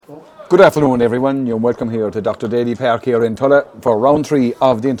Good afternoon, everyone. You're welcome here to Dr. Daly Park here in Tulla for round 3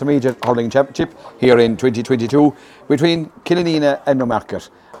 of the Intermediate Hurling Championship here in 2022 between Killanena and Newmarket.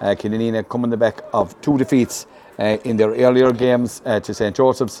 Killanena come on the back of 2 defeats in their earlier games to St.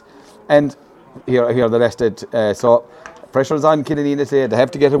 Joseph's, and here the rest of it. So pressure's on Killanena today. They have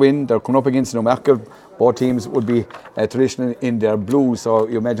to get a win. They're coming up against Newmarket. Both teams would be traditional in their blue, so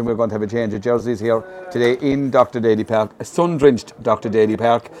you imagine we're going to have a change of jerseys here today in Dr. Daly Park, a sun-drenched Dr. Daly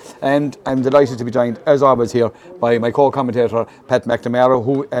Park. And I'm delighted to be joined, as always, here by my co-commentator, Pat McNamara,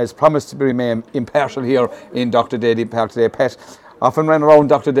 who has promised to remain impartial here in Dr. Daly Park today. Pat often ran around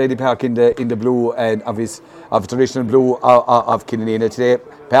Dr. Daly Park in the blue and of traditional blue of Killanena today.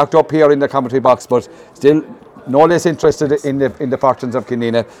 Parked up here in the commentary box, but still no less interested in the fortunes of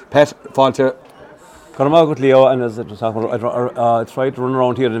Killanena. Pat, Falter. Carmagut Leo, and as I tried to run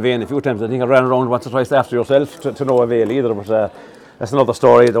around here in vain a few times. I think I ran around once or twice after yourself to no avail either, but that's another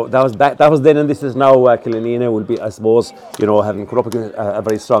story. That was then, and this is now. Killanena will be, I suppose, having put up against a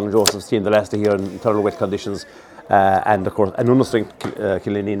very strong Joseph's team the last day here in terrible wet conditions. And of course, an understrength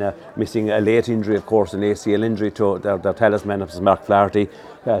Killanena missing a late injury, of course, an ACL injury to their talisman, Mark Flaherty.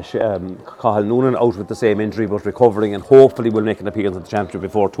 Cathal Noonan out with the same injury, but recovering and hopefully will make an appearance at the championship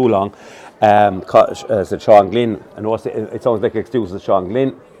before too long. Said Sean Glynn. I know it sounds like excuses, Sean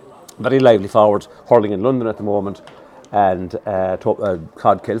Glynn. Very lively forward, hurling in London at the moment. And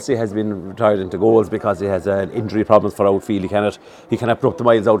Cod Kelsey has been retired into goals because he has injury problems for outfield. He cannot put up the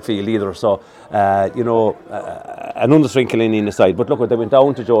miles outfield either. So an understring Killanena side. But look, they went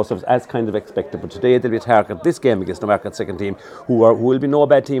down to Joseph's as kind of expected. But today they'll be targeted this game against the Newmarket second team, who will be no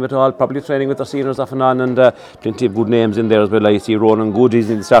bad team at all. Probably training with their seniors off and on, and plenty of good names in there as well. I see Ronan Good is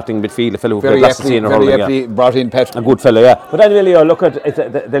in the starting midfield, a fellow who played last senior hurling. Brought in Pat. A good fellow, yeah. But anyway, look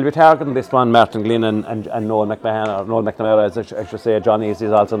at they'll be targeting this one. Martin Glynn and Noel McNamara, as I should say. John Ace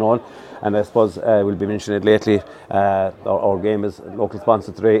is also known, and I suppose we'll be mentioning it lately. Our game is local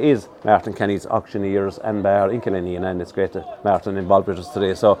sponsor today is Martin Kenny's Auctioneers and Bar in Killanena, and it's great that Martin involved with us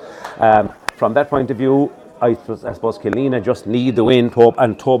today. So from that point of view, I suppose Killanena just need the win.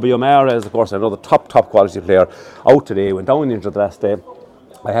 And Toby O'Mara is, of course, another top quality player out today. Went down injured the last day.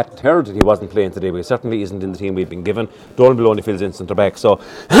 I hadn't heard that he wasn't playing today, but he certainly isn't in the team we've been given. Donald Maloney fills in centre back, so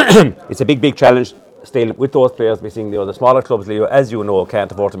it's a big challenge. Still, with those players missing, the smaller clubs, Leo, as you know,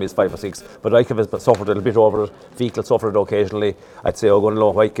 can't afford to miss 5 or 6. But Reichel has suffered a little bit over it. Fecal suffered occasionally. I'd say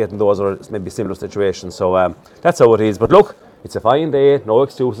Ogunlow, Whitegate, and those are maybe similar situations. So that's how it is. But look, it's a fine day, no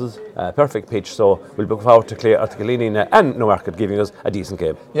excuses, perfect pitch. So we'll look forward to Killanena and Newmarket giving us a decent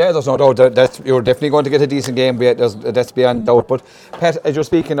game. Yeah, there's no doubt that you're definitely going to get a decent game. That's beyond doubt. But Pat, as you're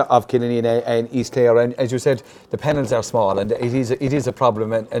speaking of Killanena and East Clare, and as you said, the panels are small, and it is a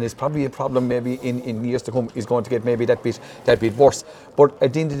problem, and it's probably a problem maybe in years to come is going to get maybe that bit worse. But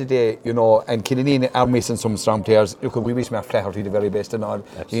at the end of the day, and Killanena are missing some strong players. Look, we wish Mark Flaherty the very best and all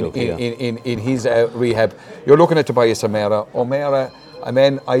in his rehab. You're looking at Tobias O'Mara,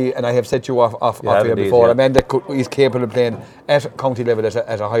 I have said to you off here before. Yeah. That he's capable of playing at county level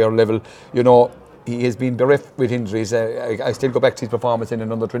at a higher level. He has been bereft with injuries. I still go back to his performance in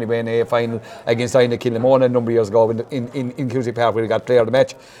an under-21 final against Aina Kilnamona a number of years ago in Cusack Park, where he got player of the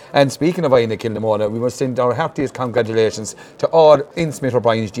match. And speaking of Aina Kilnamona, we must send our heartiest congratulations to all in Smith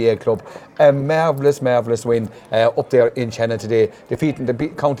O'Brien's GA club. A marvellous win up there in Shannon today, defeating the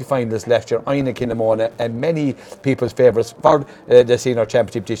county finalists last year, Aina Kilnamona, and many people's favourites for the senior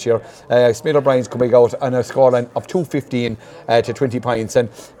championship this year. Smith O'Brien's coming out on a scoreline of 215 to 20 points. And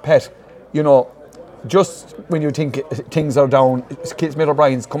Pat, just when you think things are down, Smith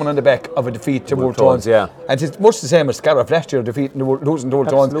O'Brien's coming on the back of a defeat to Wolfe Tones. Yeah. And it's much the same as Scariff last year, losing to Wolfe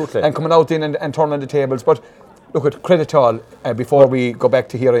Tones and coming out in and turning the tables. But look, at credit to all before we go back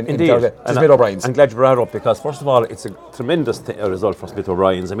to here in Smith O'Brien's. I'm glad you brought it up, because first of all, it's a tremendous result for Smith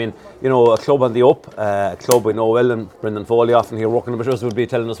O'Brien's. I mean, a club on the up, a club we know well, and Brendan Foley often here working with us would be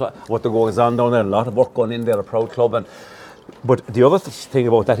telling us what the goings on down there. A lot of work going in there, a proud club. But the other thing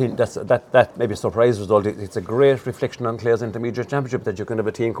about that maybe surprise result, it's a great reflection on Clare's Intermediate Championship, that you can have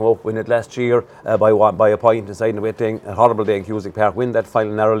a team come up, win it last year by a point inside the waiting, a horrible day in Cusack Park, win that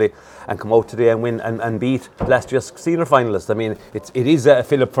final narrowly, and come out today and win and beat last year's senior finalists. I mean, it is a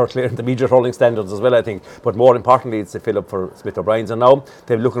fill-up for Clare Intermediate hurling standards as well, I think. But more importantly, it's a fill-up for Smith O'Brien's. And now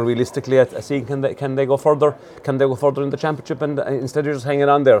they're looking realistically at seeing can they go further? Can they go further in the championship? And instead of just hanging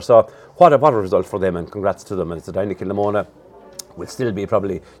on there. So what a result for them, and congrats to them. And it's a Aina Kilnamona will still be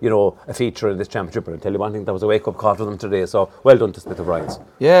probably, a feature in this championship. But I'll tell you one thing, that was a wake-up call for them today, so well done to Smith O'Brien's.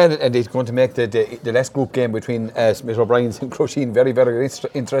 Yeah, and it's going to make the last group game between Smith O'Brien's and Crusheen very, very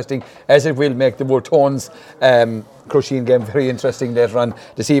interesting, as it will make the Wooltones Crusheen game very interesting later on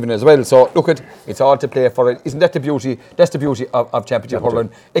this evening as well. So look, it's all to play for it. Isn't that the beauty? That's the beauty of championship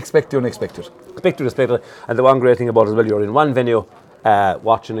hurling. Expect the unexpected. And the one great thing about it as well, you're in one venue,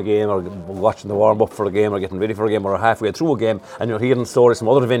 watching a game or watching the warm up for a game or getting ready for a game or halfway through a game, and you're hearing stories from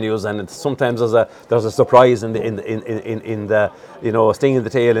other venues, and sometimes there's a surprise in the sting in the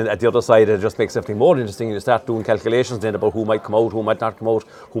tail, and at the other side it just makes everything more interesting. You start doing calculations then about who might come out, who might not come out,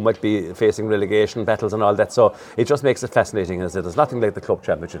 who might be facing relegation battles and all that. So it just makes it fascinating. As there's nothing like the club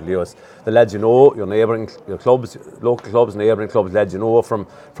championship, Leo. The lads your neighbouring, your clubs, local clubs, neighbouring clubs, lads from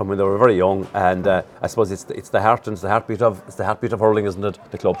when they were very young, and I suppose it's the heart and it's the heartbeat of hurling, isn't it?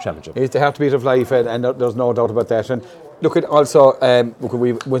 The club championship. It's the heartbeat of life, and there's no doubt about that. And look at also,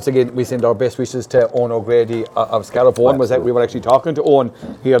 we once again we send our best wishes to Owen O'Grady of Scariff. Owen we were actually talking to Owen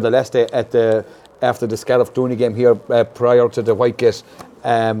here the last day after the Scariff Dooney game here prior to the Whitegate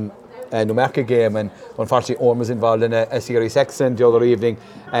Newmarket game, and unfortunately Owen was involved in a serious accident the other evening,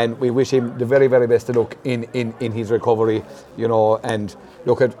 and we wish him the very, very best of luck in his recovery, and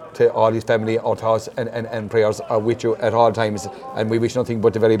look to all his family. Our thoughts and prayers are with you at all times, and we wish nothing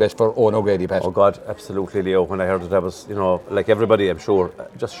but the very best for Owen O'Grady, Pat. Oh God, absolutely, Leo. When I heard it, I was, like everybody, I'm sure,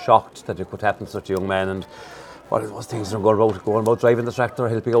 just shocked that it could happen to such a young man. And what those things are going about driving the tractor,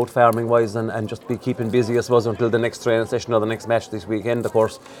 helping out farming wise, and just be keeping busy, I suppose, until the next training session or the next match this weekend, of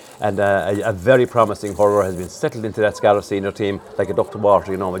course. And a very promising hurler has been settled into that Scariff senior team like a duck to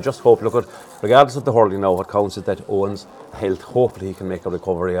water. I just hope, regardless of the hurling now, what counts is that Owen's health. Hopefully he can make a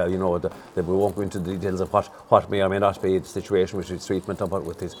recovery. We won't go into the details of what may or may not be the situation with his treatment and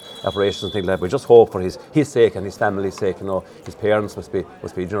with his operations and things like that. We just hope for his sake and his family's sake. His parents must be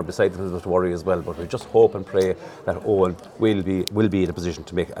beside them to worry as well. But we just hope and pray that Owen will be in a position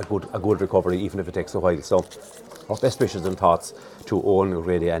to make a good recovery, even if it takes a while. So our best wishes and thoughts to Owen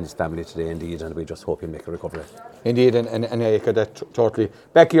O'Grady and his family today, indeed, and we just hope he'll make a recovery. Indeed, and I echo that totally.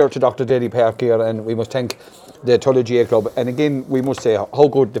 Back here to Dr. Daly Park here, and we must thank the Tulla GA Club. And again, we must say how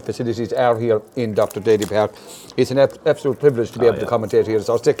good the facilities are here in Dr. Daly Park. It's an absolute privilege to be able to commentate here. It's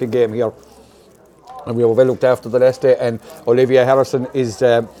our second game here, and we were well looked after the last day. And Olivia Harrison is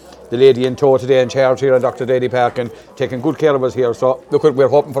the lady in tow today in charge here at Dr. Daly Park and taking good care of us here. So look, we're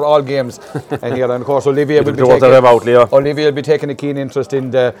hoping for all games and here. And of course, Olivia will be taking a keen interest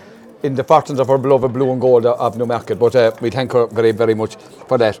in the fortunes of our beloved blue and gold of Newmarket. But we thank her very, very much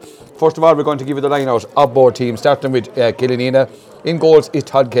for that. First of all, we're going to give you the line-out of both teams, starting with Killanena. In goals is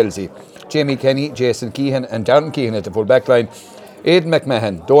Todd Kelsey, Jamie Kenny, Jason Keehan and Darren Keehan at the full back line, Aidan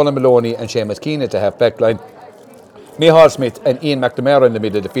McMahon, Donald Maloney and Seamus Keane at the half back line, Mihal Smith and Ian McNamara in the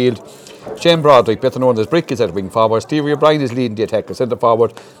middle of the field, Shane Broderick, better known as Brick, is at wing forward, Stevie O'Brien is leading the attack at centre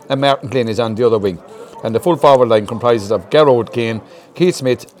forward, and Martin Glynn is on the other wing. And the full forward line comprises of Garrod Kane, Keith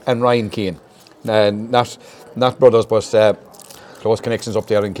Smith and Ryan Keane. Not brothers, but close connections up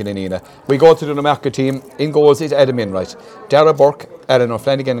there in Killanena. We go to the Newmarket team. In goals is Adam Enright, Dara Burke, Alan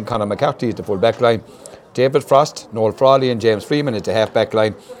O'Flanagan and Conor McCarthy is the full back line, David Frost, Noel Frawley and James Freeman is the half back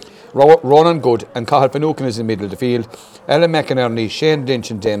line, Ronan Good and Cathal Finucane is in the middle of the field, Alan McInerney, Shane Lynch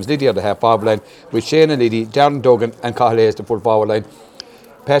and James Liddy are the half forward line, with Shane and Liddy, Darren Duggan and Cathal Hayes the full forward line.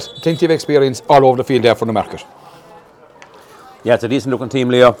 Pat, plenty of experience all over the field there for the market. Yeah, it's a decent looking team,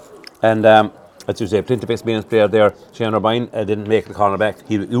 Leo, and as you say, plenty of experienced player there. Shane O'Brien didn't make the corner back.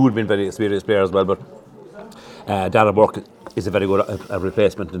 He would have been a very experienced player as well, but Dara Burke is a very good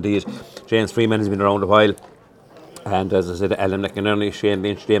replacement indeed. James Freeman has been around a while, and as I said, Alan McInerney, Shane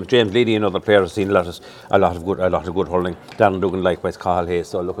Lynch, James Liddy and other players have seen a lot of good hurling. Darren Duggan likewise, Cathal Hayes.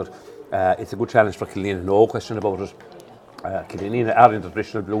 So look at it's a good challenge for Killanena, no question about it. Killanena are in the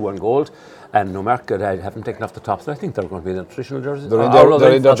traditional blue and gold, and Newmarket haven't taken off the tops. I think they're going to be in the traditional jerseys. They're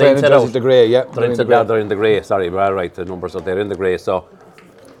in their training jerseys, the grey, yeah. They're in the grey, sorry, we're all right, the numbers are there in the grey, so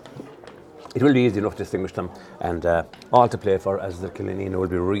it will be easy enough to distinguish them, and all to play for, as the Killanena will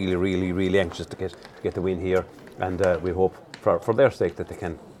be really, really, really anxious to get the win here, and we hope for their sake that they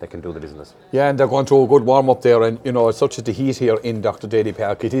can do the business. Yeah, and they're going through a good warm up there, and such as the heat here in Dr. Daly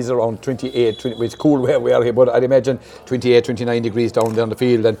Park, it is around 28, it's cool where we are here, but I'd imagine 28, 29 degrees down there on the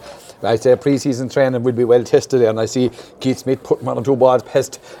field, and I'd say pre-season training will be well tested there, and I see Keith Smith putting one or two balls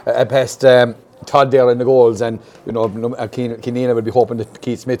past Todd there in the goals, and Killanena will be hoping that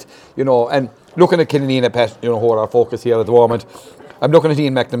Keith Smith, and looking at Killanena, Pat, who are our focus here at the moment, I'm looking at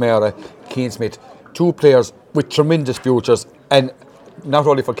Ian McNamara, Keith Smith, two players with tremendous futures, and not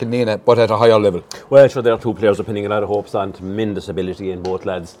only for Kilnina, but at a higher level? Well, sure, there are two players we're pinning a lot of hopes on. Tremendous ability in both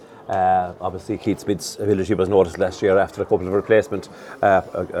lads. Obviously, Keith Smith's ability was noticed last year after a couple of replacement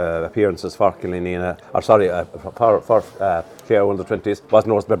appearances for Kilnina, for Clare under 20s. Was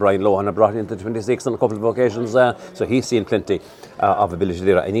noticed by Brian Lohan and brought into the 26 on a couple of occasions. So he's seen plenty of ability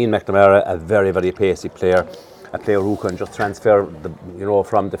there. And Ian McNamara, a very, very pacey player. A player who can just transfer,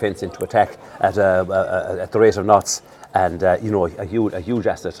 from defence into attack at the rate of knots, and a huge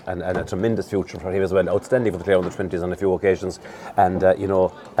asset and a tremendous future for him as well. Outstanding for the Clare under 20s on a few occasions, and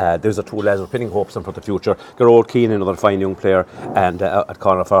there's a two lads we're pinning hopes on for the future. Gerard Keane, another fine young player, and at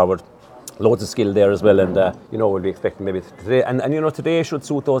corner forward. Loads of skill there as well, and we'll be expecting maybe today. And today should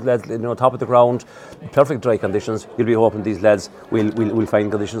suit those lads. Top of the ground, perfect dry conditions. You'll be hoping these lads will find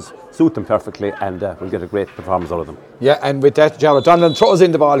conditions suit them perfectly, and we'll get a great performance out of them. Yeah, and with that, Jarrod Donlan throws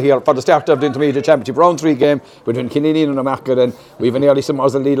in the ball here for the start of the Intermediate Championship Round 3 game between Kilnina and Newmarket, and we've an early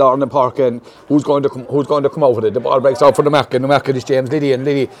summers in Lee Lorne and Park, and who's going to come out with it? The ball breaks out for Newmarket. Newmarket is James Liddy, and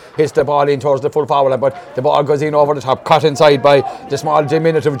Liddy hits the ball in towards the full forward line, but the ball goes in over the top, caught inside by the small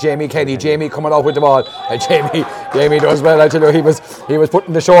diminutive Jamie Kenny. Jamie coming out with the ball, and Jamie does well. I tell you, he was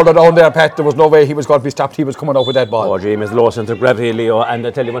putting the shoulder down there, Pat. There was no way he was going to be stopped. He was coming out with that ball. Oh, Jamie is low centre of gravity, Leo, and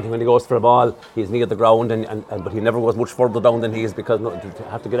I tell you one thing, when he goes for a ball, he's near the ground, but he never goes much further down than he is, because you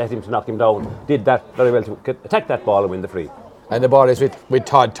have to get at him to knock him down. Did that very well to attack that ball and win the free. And the ball is with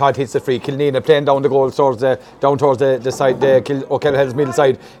Todd. Todd hits the free. Kilnina playing down the goal towards the side, O'Kellehead's middle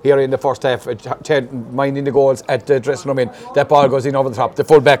side here in the first half, minding the goals at the dressing room in. That ball goes in over the top. The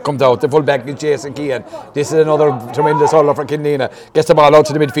full back comes out. The full back is Jason Keane. This is another tremendous hurler for Kilnina. Gets the ball out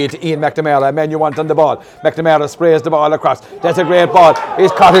to the midfield to Ian McNamara. A man you want on the ball. McNamara sprays the ball across. That's a great ball.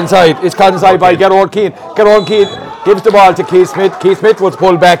 It's caught inside. It's caught inside by Gerard Keane. Gerard Keane gives the ball to Keith Smith. Keith Smith was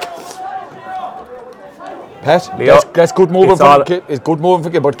pulled back. Pat, that's good moving from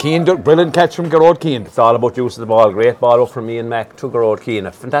Keane, but Keane, brilliant catch from Gerard Keane. It's all about use of the ball. Great ball up from Ian Mac to Gerard Keane.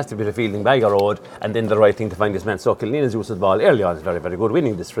 A fantastic bit of fielding by Gerard, and then the right thing to find this man. So Kilnina's use of the ball early on is very, very good,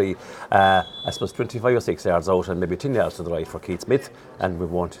 winning this free. I suppose 25 or 6 yards out and maybe 10 yards to the right for Keith Smith, and we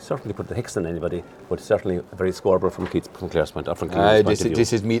won't certainly put the hicks on anybody, but certainly a very scoreable from Clare's point of view.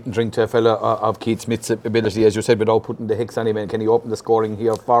 This is meat and drink to a fella of Keith Smith's ability, as you said, without putting the hicks on him. And can he open the scoring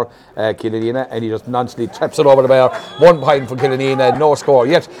here for Kilnina? And he just nonchalantly traps it over the bar. 1 point for Kilnina, no score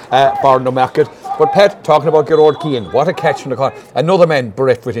yet for Newmarket. But Pat, talking about Gerard Keane, what a catch from the corner. Another man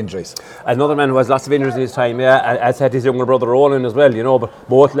bereft with injuries. Another man who has lots of injuries in his time, as had his younger brother Ronan as well, but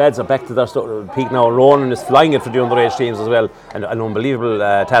both lads are back to their peak now. Ronan is flying it for the underage teams as well, and an unbelievable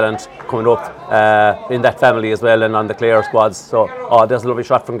talent coming up in that family as well, and on the Clare squads. So there's a lovely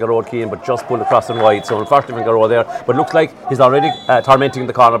shot from Gerard Keane, but just pulled across and wide. So unfortunately for Gerard there, but looks like he's already tormenting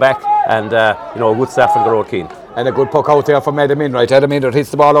the corner back, and a good start from Gerard Keane. And a good puck out there from Adam Enright. Adam Enright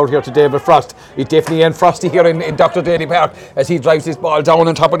hits the ball out here to David Frost. It definitely ain't Frosty here in Dr. Daly Park as he drives this ball down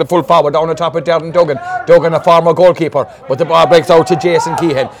on top of the full forward, down on top of Darren Duggan. Duggan, a former goalkeeper, but the ball breaks out to Jason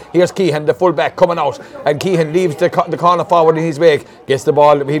Keehan. Here's Keehan, the full back, coming out, and Keehan leaves the corner forward in his wake. Gets the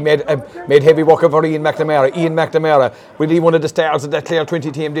ball. He made heavy work of Ian McNamara. Ian McNamara, really one of the stars of that Clare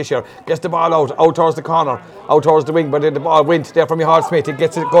 20 team this year. Gets the ball out towards the corner, out towards the wing, but then the ball went there from Micheál Smith. It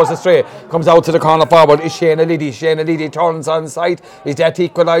goes astray, comes out to the corner forward. Is Shayna Liddy. Shayna Liddy turns on side. Is that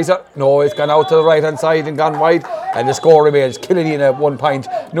equaliser? No, it's gone out to the right hand side and gone wide, and the score remains Kilnina 1 point.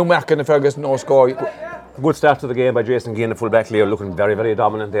 Newmarket and Ferguson, no score. Good start to the game by Jason Keane, the full-back Leo, looking very, very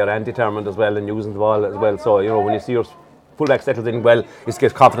dominant there and determined as well, and using the ball as well. So when you see your full-back settled in well, it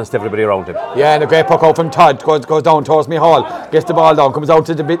gives confidence to everybody around him. Yeah, and a great puck out from Todd, goes down towards Micheál, gets the ball down, comes out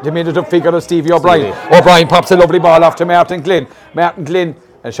to the diminutive figure of Stevie O'Brien. O'Brien pops a lovely ball off to Martin Glynn,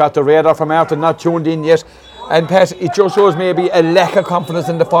 and shot the radar from Martin, not tuned in yet. And Pat, it just shows maybe a lack of confidence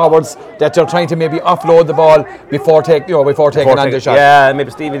in the forwards that they're trying to maybe offload the ball before taking on the shot. Yeah, maybe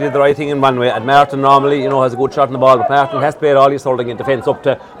Stevie did the right thing in one way. And Martin normally, has a good shot on the ball, but Martin has played all his holding in defence up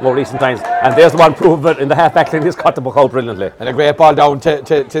to more recent times. And there's the one proof of it in the half back line. He's cut the puck out brilliantly. And a great ball down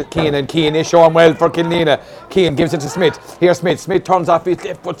to Keane, and Keane is showing well for Kilnina. Keane gives it to Smith. Here's Smith. Smith turns off his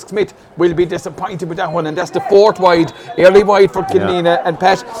left, but Smith will be disappointed with that one. And that's the fourth wide, early wide for Kilnina. Yeah. And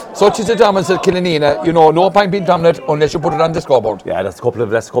Pat, such is the dominance of Kilnina. No point being dominant unless you put it on the scoreboard. Yeah, that's a couple of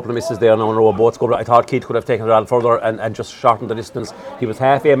misses there now in a row. Both scored. I thought Keith could have taken it on further and just shortened the distance. He was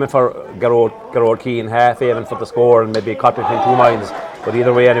half aiming for Gerard Keane, half aiming for the score, and maybe caught between two minds. But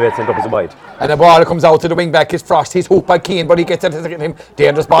either way, anyway, it's ended up as a wide. And the ball comes out to the wing back. It's Frost. He's hooked by Keane, but he gets it to him.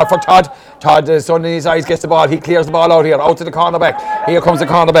 Dangerous ball for Todd. Todd, the sun in his eyes, gets the ball. He clears the ball out here, out to the cornerback. Here comes the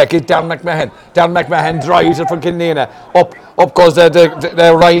cornerback. It's Darren McMahon. Darren McMahon drives it from Kilnina. Up goes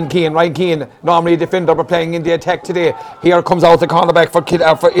the Ryan Keane. Ryan Keane, normally a defender, but playing in the attack today. Here comes out the cornerback for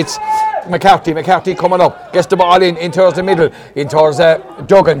it's McCarthy. McCarthy coming up, gets the ball in towards the middle, in towards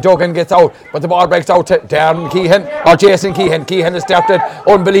Duggan. Duggan gets out, but the ball breaks out to Darren Keehan or Jason Keehan. Keehan has started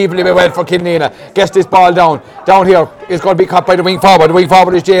unbelievably well for Kilnina. Gets this ball down here. It's going to be caught by the wing forward. The wing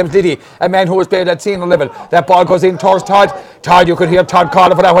forward is James Liddy, a man who has played at senior level. That ball goes in towards Todd. Todd, you could hear Todd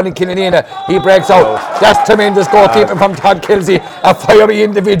calling for that one in Kilnina. He breaks out. That's tremendous goalkeeping from Todd Kelsey, a fiery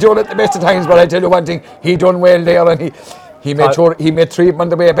individual at the best of times. But I tell you one thing, he done well there, and he made sure he made three on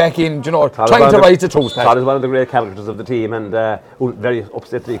the way back in, trying to rise the truth. Todd is one of the great characters of the team, and very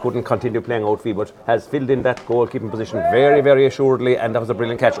upset that he couldn't continue playing outfield, but has filled in that goalkeeping position very, very assuredly, and that was a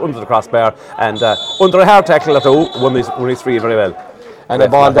brilliant catch under the crossbar, and under a hard tackle at won his free very well. And the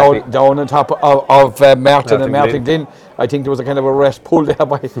ball down on top of Martin and Martin Glynn. I think there was a kind of a rest pull there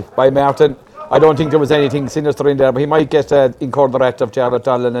by Martin. I don't think there was anything sinister in there, but he might get incurred the wrath of Charlotte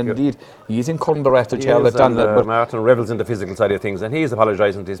Donlan, and indeed he's incurred the wrath of Charlotte Donlan. But Martin revels in the physical side of things, and he's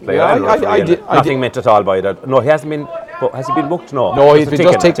apologising to his player. Yeah, nothing meant at all by that. No, he hasn't been. Has he been booked? No, he's been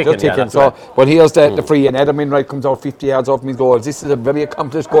just ticking. So, but here's the free, and Adam Enright comes out 50 yards off his goals. This is a very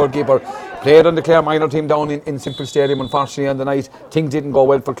accomplished goalkeeper. Played on the Clare minor team down in Simple Stadium. Unfortunately, on the night things didn't go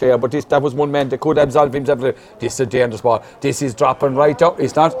well for Clare, but that was one man that could absolve himself. This is a dangerous ball. This is dropping right out.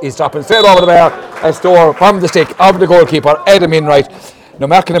 It's not. He's dropping straight over the bar. A store from the stick of the goalkeeper, Adam Enright. Now,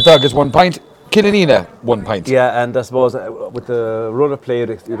 Markinenberg is 1 point. Killanena 1 point. Yeah, and I suppose with the run of play,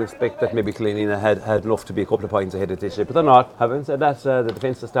 you'd expect that maybe Killanena had enough to be a couple of points ahead of this year, but they're not. Having said that, the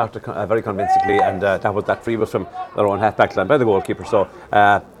defence has started very convincingly, and that free was from their own half-back line by the goalkeeper. So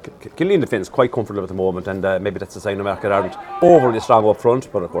Killanena defence quite comfortable at the moment, and maybe that's a sign the market aren't overly strong up front,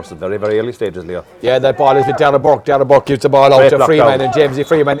 but of course at very, very early stages, Leo. Yeah, that ball is with Darragh Burke. Darragh Burke gives the ball out to Freeman, and Jamesy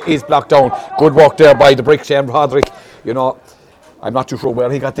Freeman is blocked down. Good work there by the Brick, Shane Broderick. I'm not too sure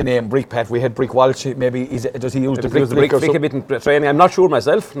where he got the name Brick, Pat. We had Brick Walsh. Maybe does he use the Brick Flick a bit in training? I'm not sure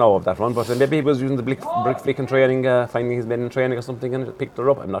myself now of that one, but maybe he was using the Brick Flick in training, finding his men in training or something, and picked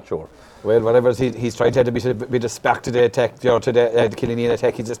her up. I'm not sure. Well, whatever, he's trying to add a bit of spark to the attack, to the Killanena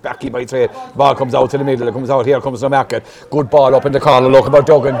attack. He's a sparky by trade. Ball comes out to the middle. It comes out. Here comes the market. Good ball up in the corner. Look about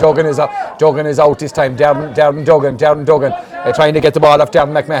Duggan. Duggan is out this time. Darren Duggan. Trying to get the ball off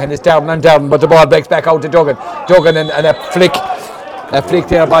Darren McMahon. It's Darren, but the ball breaks back out to Duggan. Duggan and a flick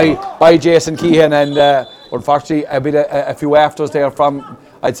there by Jason Keehan, and unfortunately a few afters there from,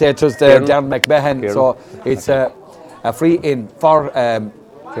 I'd say it was Darren McMahon. So it's a free in for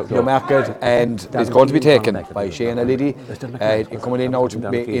Newmarket, and it's going to be taken by Shayna Liddy, coming in now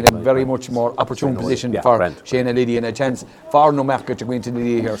in a very much more opportune position for Shayna Liddy, and a chance for Newmarket to go into the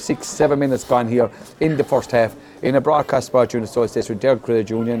lead here. 6-7 minutes gone here in the first half, in a broadcast sport unit association with Derek Credit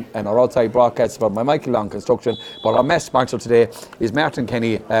Union, and our outside broadcast by Michael Long Construction. But our main sponsor today is Martin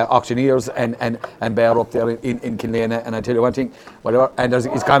Kenny Auctioneers and Bear up there in Killanena. And I tell you one thing, and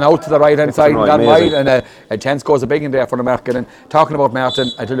it's gone out to the right hand side, gone wide, and a chance goes a big in there for the market. And talking about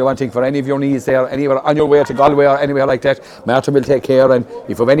Martin, I tell you one thing, for any of your needs there, anywhere on your way to Galway or anywhere like that, Martin will take care. And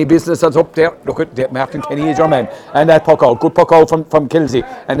if you have any business that's up there, look at Martin Kenny is your man. And that puck out, good puck out from Kelsey,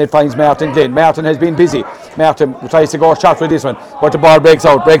 and it finds Martin Glynn. Martin has been busy. Martin tries to go shot with this one, but the ball breaks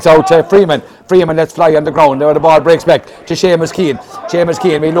out to Freeman. Freeman lets fly on the ground. There the ball breaks back to Seamus Keane.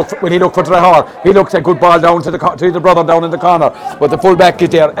 When he looked for Trahar, he looked a good ball down to the brother down in the corner, but the full back is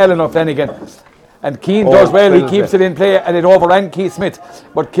there, Eleanor Flanagan. And Keane does well, he keeps it in play, and it overran Keith Smith.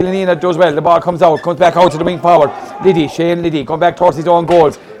 But Killanena does well, the ball comes back out to the wing forward. Shane Liddy, come back towards his own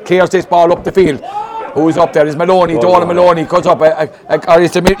goals, clears this ball up the field. Who's up there? Is Maloney, Donald Maloney cuts up, it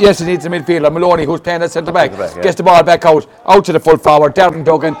needs a midfielder, Maloney, who's playing at centre back, gets the ball back out to the full forward, Darren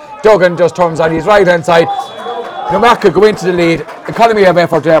Duggan. Duggan just turns on his right hand side. Newmarket go into the lead. Economy of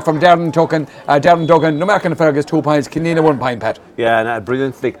effort there from Darren Duggan. Newmarket Fergus 2 points, Killanena 1 point, Pat. Yeah, and a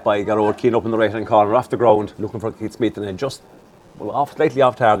brilliant flick by Garrod Keane up in the right hand corner, off the ground, looking for Keith Smith, and then just slightly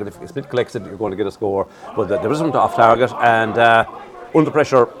off target. If Smith collects it, you're going to get a score. But there wasn't off target, and under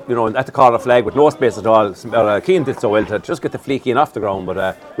pressure, at the corner flag with no space at all. Keane did so well to just get the flick in off the ground,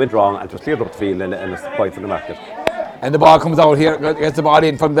 but went wrong and just cleared up the field, and it's a point for the market. And the ball comes out here, gets the ball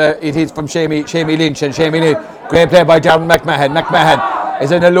in from Shamey Lynch, and Shamey Lynch. Great play by Darren McMahon. McMahon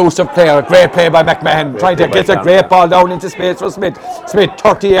is an elusive player. Great play by McMahon. Gets a great ball down into space for Smith. Smith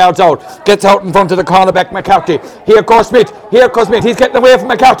 30 yards out. Gets out in front of the cornerback McCarthy. Here goes Smith. He's getting away from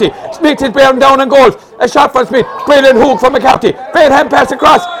McCarthy. Smith is bearing down on goal. A shot from Smith. Brilliant hook from McCarthy. Great hand pass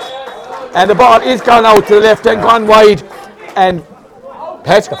across. And the ball is gone out to the left and gone wide. And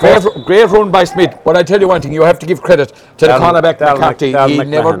Pat, great run by Smith. But I tell you one thing, you have to give credit to the cornerback McCarthy.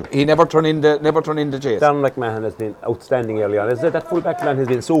 He never turned in the chase. Darren McMahon has been outstanding early on. That full-back line has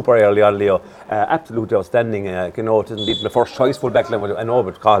been super early on, Leo. Absolutely outstanding. It isn't even the first choice full-back line. I know,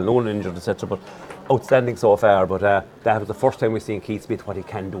 but Carl Nolan injured, etc. But outstanding so far. But that was the first time we've seen Keith Smith what he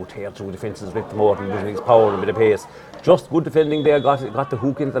can do, tear through defences with the motor and using his power and a bit of pace. Just good defending there, got the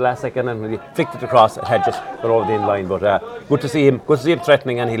hook into the last second, and when he flicked it across, it had just gone over the in line. But good to see him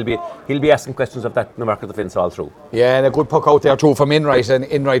threatening, and he'll be asking questions of that Newmarket defence all through. Yeah, and a good puck out there too from Enright, and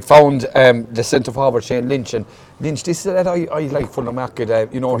Enright found the centre forward Shane Lynch, and Lynch, this is that I like for Newmarket.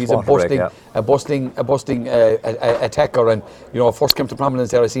 He's a bustling attacker, and first came to prominence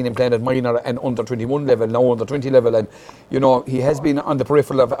there. I seen him playing at minor and under 21 level, now under 20 level, and he has been on the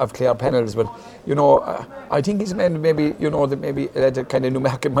peripheral of Clare panels, but I think he's a man maybe that kind of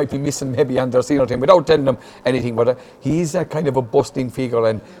Newmarket might be missing maybe on their senior team without telling them anything, but he's a kind of a busting figure,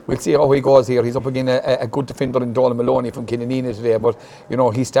 and we'll see how he goes here. He's up against a good defender in Donald Maloney from Killanena today, but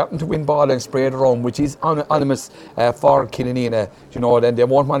he's starting to win ball and spray it around, which is ominous for Killanena. And they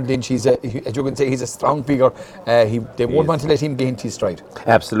won't want Lynch. As you can say, he's a strong figure. They won't want to let him gain his stride.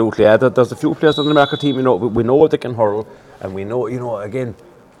 Absolutely. There's a few players on the Newmarket team. We know they can hurl, and we know again.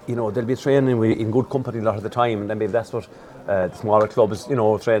 They'll be training in good company a lot of the time, and then maybe that's what the smaller clubs,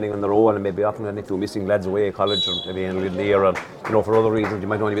 training on their own, and maybe often if you're missing lads away at college or maybe in the year, and for other reasons you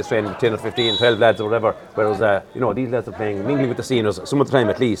might only be training 10 or 15, 12 lads or whatever, whereas these lads are playing mingling with the seniors some of the time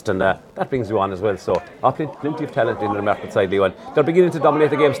at least, and that brings you on as well. So plenty of talent in the Newmarket side, Leo, and they're beginning to dominate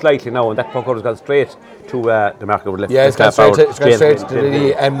the game slightly now, and that puck out has gone straight to the Newmarket over left. Yeah, it's gone straight to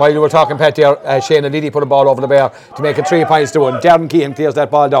Liddy, and while you were talking, Pat, there, Shane and Liddy put a ball over the bar to make it 3 points to 1. Darren Keane clears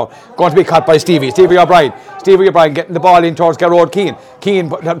that ball down, going to be caught by Stevie O'Brien getting the ball in towards Garrod Keane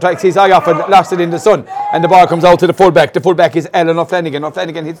takes his eye off and lost it in the sun, and the ball comes out to the fullback is Ellen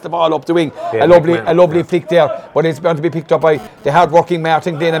O'Flanagan hits the ball up the wing, a lovely flick there, but it's going to be picked up by the hard working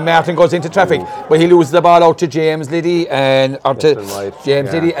Martin Glynn, and Martin goes into traffic, but he loses the ball out to James Liddy, and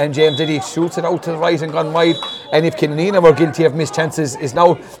James Liddy shoots it out to the right and gone wide. And if Killanena were guilty of missed chances, is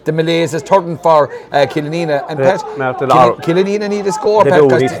now the Malays is turning for Killanena, and Killanena need a score. They do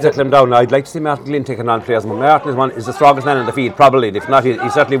need to settle him down. I'd like to see Martin Glynn taking on players. Martin is the strongest man in the field, probably. If not,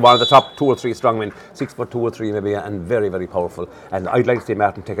 he's certainly one of the top 2 or 3 strongmen, 6'2" or 3" maybe, and very, very powerful. And I'd like to see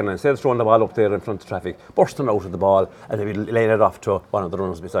Martin taking on, instead of throwing the ball up there in front of traffic, bursting out of the ball and maybe laying it off to one of the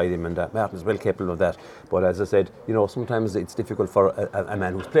runners beside him. And Martin is well capable of that. But as I said, sometimes it's difficult for a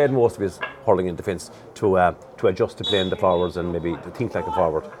man who's played most of his hurling in defence to adjust to playing the forwards and maybe to think like a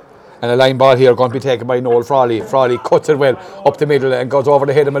forward. And a line ball here going to be taken by Noel Frawley. Frawley cuts it well up the middle and goes over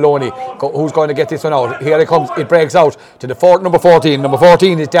the head of Maloney. Who's going to get this one out? Here it comes. It breaks out to the number 14. Number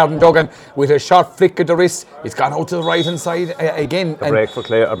 14 is Darren Duggan with a sharp flick of the wrist. It's gone out to the right hand side again. A break for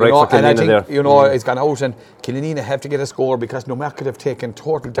Killanena there. It's gone out, and Killanena have to get a score because Newmarket have taken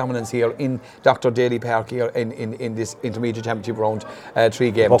total dominance here in Dr. Daly Park here in this intermediate championship round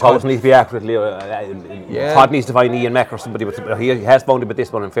 3 game. Buckhouse needs to be accurate, Leo. Todd needs to find Ian Mack or somebody, but he has found it with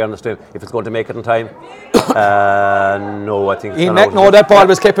this one, in fairness to him. If it's going to make it in time, no, I think Ian Mack, that ball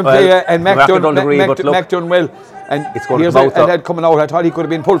was kept in play, and Mack done well. And it's going here's to a head coming out. I thought he could have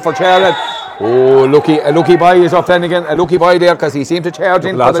been pulled for charge. A lucky boy is off Flanagan. A lucky boy there because he seemed to charge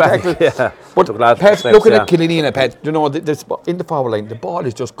in for the tackle. But Pat, looking at Killanena, Pat, in the forward line, the ball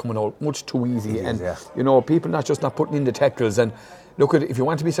is just coming out much too easy, people not putting in the tackles. And look at, if you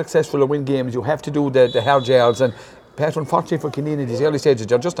want to be successful or win games, you have to do the hard yards. And Pat, unfortunately for Killanena, these early stages,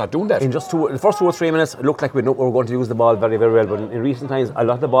 they're just not doing that. In the first 2 or 3 minutes, it looked like we were going to use the ball very, very well. But in recent times, a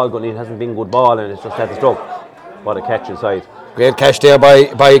lot of the ball going in hasn't been good ball, and it's just had to stop. What a catch inside. Great catch there by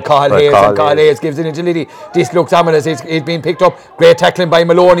Cathal Hayes, and Cathal Hayes gives it into Liddy. This looks ominous. It's been picked up. Great tackling by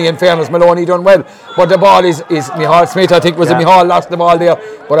Maloney. In fairness, Maloney done well, but the ball is Micheál Smith. I think it lost the ball there.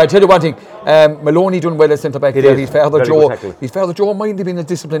 But I tell you one thing, Maloney done well as centre back there. His father Joe might have been a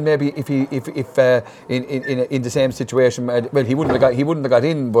discipline maybe if in the same situation. He wouldn't have got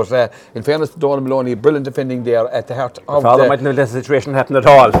in. But in fairness to Donald Maloney, brilliant defending there at the heart of. Father mightn't have let the situation happen at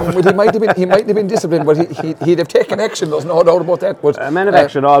all. But he might have been disciplined, but he'd have taken action. There's no doubt about that. But a man of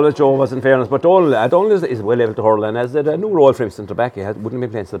action always, Joe was, in fairness. But Donald is well able to hurl, and has a new role for him centre back. He wouldn't have been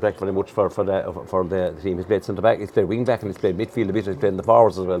playing centre back very much for the team. He's played centre back. He's played wing back, and he's played midfield a bit. He's played in the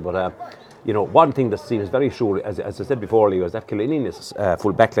forwards as well. But one thing that seems very sure, as I said before, Leo, is that Killanina's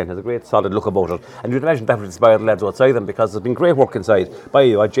full backline has a great solid look about it. And you'd imagine that would inspire the lads outside them, because there's been great work inside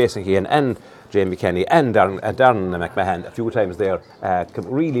by Jason Keane and Jamie Kenny and Darren McMahon a few times there. Can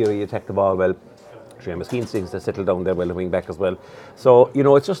really attack the ball well. Seamus Keane seems to settle down there well, the wing back as well. So,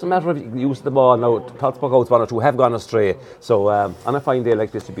 it's just a matter of using the ball. Now, Todd Puckouts, one or two have gone astray. So, on a fine day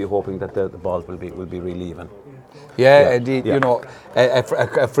like this, you'd be hoping that the balls will be really even. Yeah, indeed.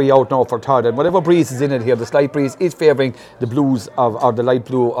 A free out now for Todd, and whatever breeze is in it here, the slight breeze is favouring the blues or the light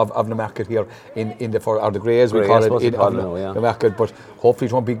blue of Newmarket here in the or the grey as we call it in Newmarket. But hopefully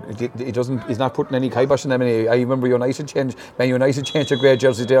it won't be. He's not putting any kibosh in them. I remember Man United changed their grey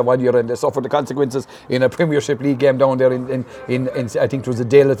jerseys there one year, and they suffered the consequences in a Premiership League game down there in I think it was a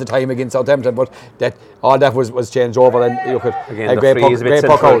Dale at the time against Southampton. But all that was changed over, and look at a great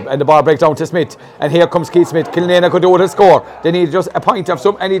puck out, and the ball breaks down to Smith, and here comes Keith Smith. Killanena could do it a score. They need just a point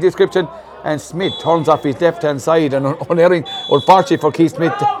of any description, and Smith turns off his left hand side, and unerring, unfortunately for Keith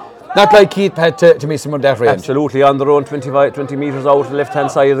Smith, not like Keith had to miss him on that range. Absolutely, on their own 20 metres out the left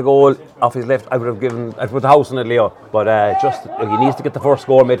hand side of the goal, off his left. I would have given it with the house in it, Leo, but he needs to get the first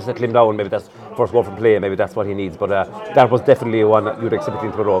score, maybe to settle him down. Maybe that's first goal from play, maybe that's what he needs, but that was definitely one that you'd expect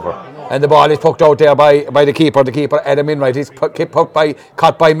him to put over. And the ball is poked out there by the keeper Adam Enright. He's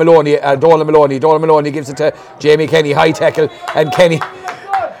caught by Maloney, Dolan Maloney gives it to Jamie Kenny, high tackle, and Kenny.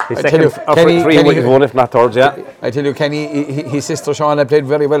 Three won, if not third, yeah. I tell you, Kenny, his sister Shauna played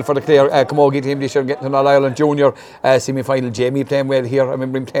very well for the Clare Camogie team this year, getting to All-Ireland Junior semi-final. Jamie playing well here. I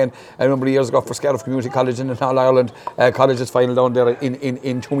remember him playing a number of years ago for Scariff Community College in an All-Ireland colleges final down there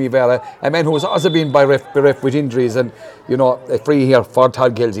in Toomevera. A man who has also been bereft with injuries, and free here for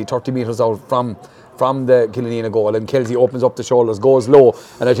Todd Kelsey, 30 metres out from the Killanena goal, and Kelsey opens up the shoulders, goes low,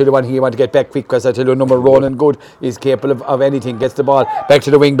 and I tell you what, he want to get back quick, because I tell you, number Ronan Good is capable of anything. Gets the ball back to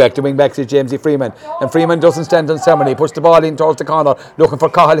the wing back. The wing back is Jamesy Freeman, and Freeman doesn't stand on ceremony. Puts the ball in towards the corner, looking for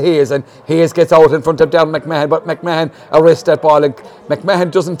Cathal Hayes, and Hayes gets out in front of Darren McMahon, but McMahon arrests that ball, and McMahon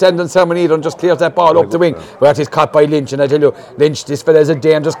doesn't stand on ceremony either, and just clears that ball up the wing, but it's caught by Lynch. And I tell you, Lynch, this fella is a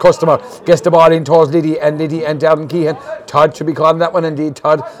dangerous customer. Gets the ball in towards Liddy and Darren Keehan. Todd should be calling that one, indeed.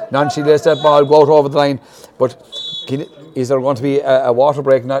 Todd she lets that ball go out over the line. But is there going to be a water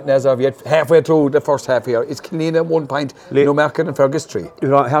break? Not as of yet. Halfway through the first half here, it's Killanena 1 point, Newmarket and Fergus 3.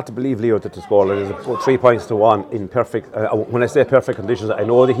 I have to believe, Leo, that the score is 3 points to 1 in perfect. When I say perfect conditions, I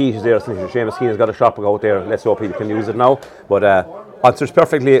know the heat is there. Seamus Keane has got a shot out there. Let's hope he can use it now. But on such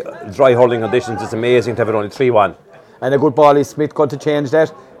perfectly dry holding conditions, it's amazing to have it only 3-1. And a good ball. Is Smith going to change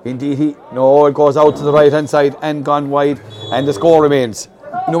that? Indeed, it goes out to the right hand side and gone wide, and the score remains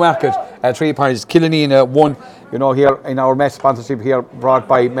Newmarket 3 points, Killanena 1. Here in our match sponsorship here, brought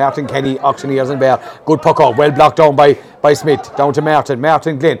by Martin Kenny, Auctioneers and Bear. Good puck out, well blocked down by Smith, down to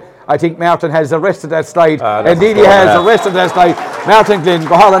Martin Glynn. I think Martin has arrested that slide. Indeed, he has arrested that slide. Martin Glynn,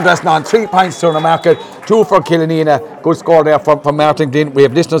 go hard and dressed on. 3 points to Newmarket, 2 for Killanena. Good score there from Martin Glynn. We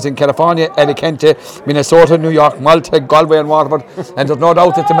have listeners in California, Alicante, Minnesota, New York, Malta, Galway and Waterford. And there's no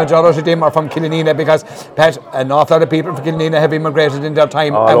doubt that the majority of them are from Killanena, because, Pat, an awful lot of people from Killanena have immigrated in their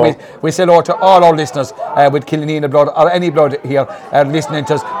time. And we say hello to all our listeners with Killanena blood, or any blood here, listening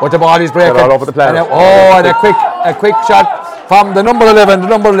to us. But the ball is breaking. They're all over the planet. And a quick shot from the number 11. The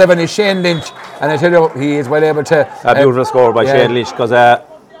number 11 is Shane Lynch, and I tell you, he is well able to. A beautiful score by Shane Lynch, because the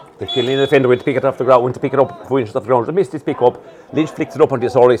Killanena defender went to pick it off the ground, went to pick it up 4 inches off the ground. They missed his pick up. Lynch flicked it up onto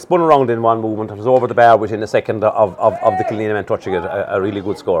his sorry, spun around in one movement, and was over the bar within a second of the Killanena man touching it. A really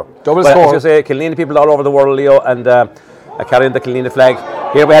good score. Double score. As you say, Killanena people all over the world, Leo, and carrying the Killanena flag.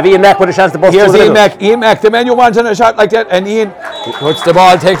 Here we have Ian Mack with a chance to bust. Here's Ian Mack, the man who wants a shot like that, and Ian puts the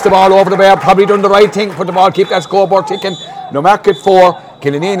ball, takes the ball over the bar, probably done the right thing, put the ball, keep that scoreboard ticking. Newmarket 4,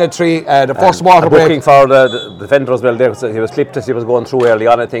 Killanena 3, the first water break. Booking for the defender as well there, so he was clipped as he was going through early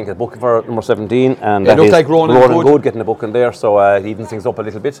on, I think. Booking for number 17, and it looks like Ronan Good getting a booking there, so he evens things up a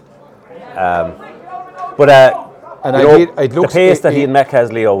little bit. The pace that Ian Mack has,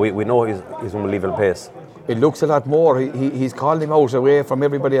 Leo, we know he's unbelievable pace. It looks a lot more. He's called him out away from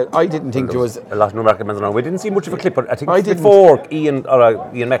everybody else. I didn't think there was a lot of Newmarket men around. We didn't see much of a clip, but I think before Ian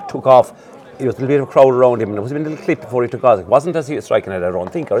Mack took off, there was a little bit of a crowd around him, and there was a little clip before he took off. It wasn't as he was striking it, I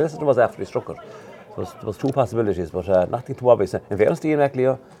don't think, or else it was after he struck it. There was 2 possibilities, but nothing too obvious. In fairness to Ian Mack,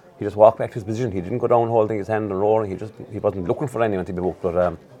 Leo, he just walked back to his position. He didn't go down holding his hand and roaring. He wasn't looking for anyone to be booked,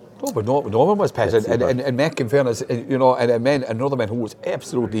 but. No one was patted, and Mack, in fairness, and another man who was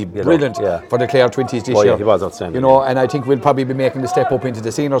absolutely brilliant for the Clare 20s this year. Yeah, he was outstanding. And I think we'll probably be making the step up into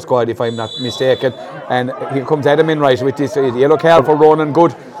the senior squad, if I'm not mistaken. And here comes Adam Enright with this yellow card for Ronan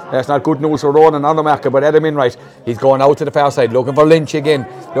Good. That's not good news for Ronan on the market, but Adam Enright, he's going out to the far side, looking for Lynch again.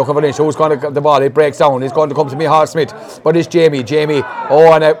 Looking for Lynch, who's going to get the ball? It breaks down. It's going to come to Micheál Smith, but it's Jamie.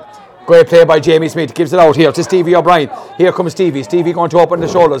 And a great play by Jamie Smith. Gives it out here to Stevie O'Brien. Here comes Stevie. Stevie going to open the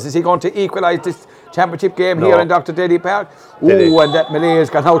shoulders. Is he going to equalise this championship game here in Dr. Daly Park? Ooh, and that Malay has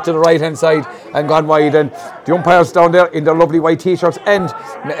gone out to the right hand side and gone wide, and the umpires down there in their lovely white t-shirts and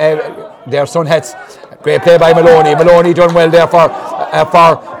their sun hats. Great play by Maloney. Maloney done well there for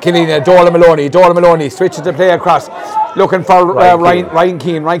Killeen. Dola Maloney switches the play across, looking for Ryan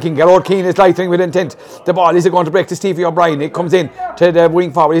Keane. Gerard Keane is lightning with intent. The ball, is it going to break to Stevie O'Brien? It comes in to the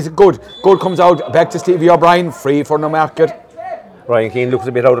wing forward. Is it good? Good comes out back to Stevie O'Brien, free for Newmarket. Ryan Keane looks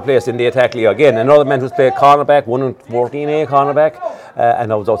a bit out of place in the attack, Leo. Again, another man who's played cornerback, 1-14A cornerback, and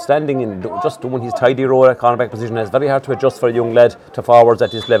was outstanding in just doing his tidy role at cornerback position. It's very hard to adjust for a young lad to forwards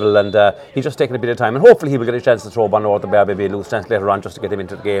at this level, and he's just taking a bit of time, and hopefully he will get a chance to throw one over the bar, maybe a loose chance later on, just to get him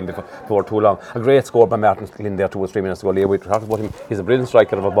into the game before too long. A great score by Martin Glynn there 2 or 3 minutes ago, Leo. We talked about him. He's a brilliant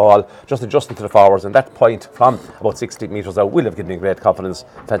striker of a ball, just adjusting to the forwards, and that point from about 60 metres out will have given him great confidence.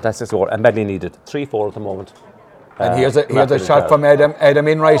 Fantastic score, and badly needed. 3-4 at the moment. And here's a shot from Adam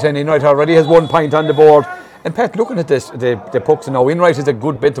Enright, and Enright already has 1 point on the board. And Pat, looking at this, the pucks now, Enright is a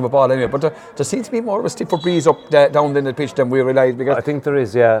good bit of a ball anyway, but there seems to be more of a stiffer breeze up down in the pitch than we realised. Because I think there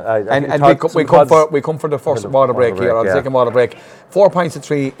is, yeah. We come for the first water break here, or the second water break. 4 points to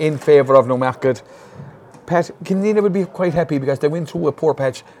 3 in favour of Newmarket. Pat, Killeen would be quite happy because they went through a poor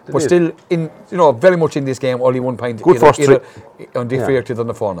patch, but still very much in this game. Only 1 point. Good first three. Undifferentiated on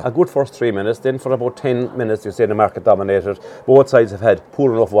the phone. A good first 3 minutes. Then for about 10 minutes, you say Newmarket dominated. Both sides have had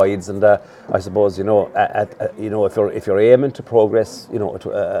poor enough wides, and I suppose if you're aiming to progress,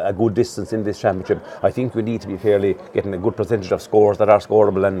 to a good distance in this championship, I think we need to be fairly getting a good percentage of scores that are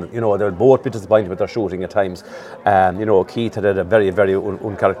scoreable, and they'll both be disappointed with their shooting at times. Keith had a very, very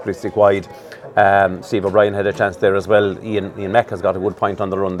uncharacteristic wide. Steve O'Brien had a chance there as well. Ian Mack has got a good point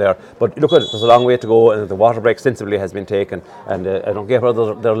on the run there. But look at it, there's a long way to go, and the water break sensibly has been taken. And I don't get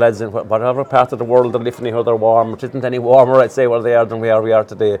whether their lads in whatever part of the world they're living or they're warm. It isn't any warmer, I'd say, where they are than we are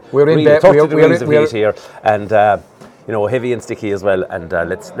today. We're in 30 degrees of heat here, and heavy and sticky as well. And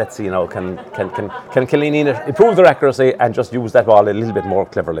let's see can Killeen improve their accuracy and just use that ball a little bit more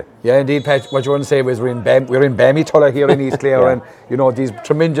cleverly. Yeah, indeed, Pat. What you want to say was we're in Bamitulla here in East Clare, and these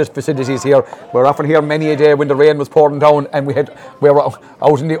tremendous facilities here. We're often here many a day when the rain was pouring down, and we were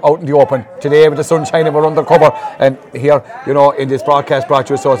out in the open. Today with the sun shining, we're under cover, and here in this broadcast brought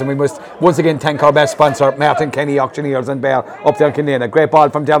to us, and we must once again thank our best sponsor, Martin Kenny Auctioneers and Bear up there in Killeen. A great ball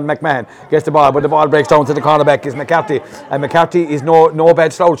from Darren McMahon, gets the ball, but the ball breaks down to the cornerback is McCarthy. And McCarthy is no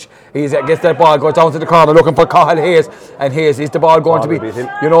bad slouch. He gets that ball, goes down to the corner looking for Cathal Hayes, and Hayes is the ball going to be,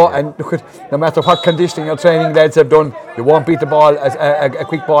 and look at, no matter what conditioning or training lads have done, you won't beat the ball as a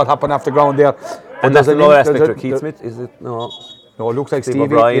quick ball hopping off the ground there. And there's another aspect to Keith Smith, is it? No. No, it looks like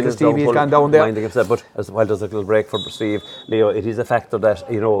Stevie's gone down there. But as well, there's a little break for Steve. Leo, it is a factor that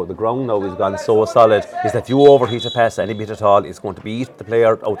the ground now has gone so solid, is that if you overheat a pass any bit at all, it's going to beat the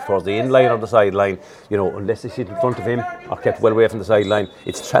player out towards the end line or the sideline. Unless it's hit in front of him or kept well away from the sideline,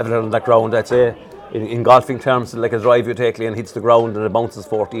 it's travelling on that ground, I'd say. In golfing terms, like a drive you take and hits the ground and it bounces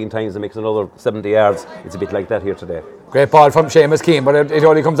 14 times and makes another 70 yards. It's a bit like that here today. Great ball from Seamus Keane, but it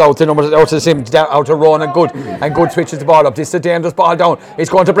only comes out to Ron, and good switches the ball up. This is a dangerous ball down. It's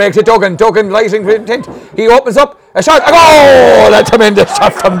going to break to Duggan. Duggan lighting with intent. He opens up a shot. A goal! A tremendous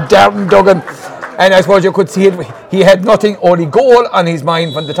shot from Darren Duggan. And I suppose you could see it. He had nothing, only goal on his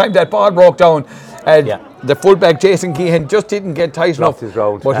mind from the time that ball broke down. The fullback Jason Keehan just didn't get tight enough,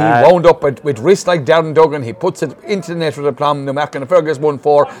 but he wound up with wrists like Darren Duggan. He puts it into the net with a plum. Newmarket and Fergus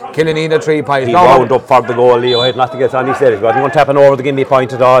 1-4, Killeen 3 points. He wound up for the goal, Leo. He had nothing to get on. He said he wasn't tapping over to give me a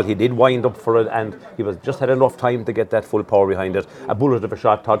point at all. He did wind up for it, and he just had enough time to get that full power behind it. A bullet of a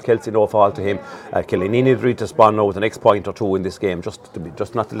shot. Todd Kelsey, no fault to him. Killeen needed to spawn now with the next point or two in this game,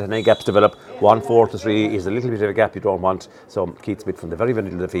 just not to let any gaps develop. 1-4-3 is a little bit of a gap you don't want. So Keith Smith from the very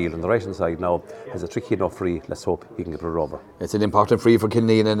middle of the field on the right hand side now has a tricky enough free. Let's hope he can get it over. It's an important free for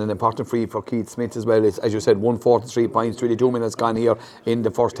Killeen and an important free for Keith Smith as well. It's, as you said, 1-4-3 points, 22 minutes gone here in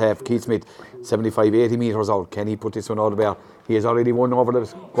the first half. Keith Smith 75-80 metres out. Can he put this one out of there? He has already won over the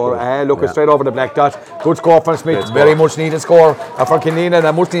score. Straight over the black dot. Good score from Smith. Very much needed score for Killeen and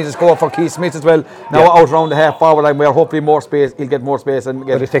a much needed score for Keith Smith as well. Now out around the half forward line where hopefully more space. He'll get more space and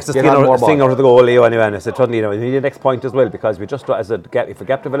get. But it takes the sting out of the goal, Leo. Anyway, and I said, we need the next point as well, because we just if a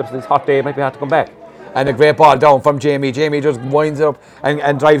gap develops in this hot day, it might be hard to come back. and a great ball down from Jamie. Jamie just winds up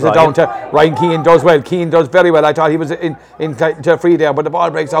and drives it down to Ryan Keane. Does well. Keane does very well. I thought he was in to free there, but the ball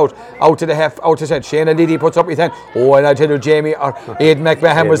breaks out to the half, out to set. Shane Liddy puts up his hand. Oh, and I tell you, Jamie or Aidan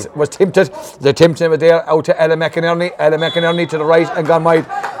McMahon was tempted. The tempting was there out to Ella McInerney. Ella McInerney to the right and gone wide.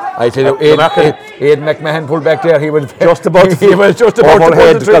 I tell you, Aidan McMahon pulled back there. He was just about to pull the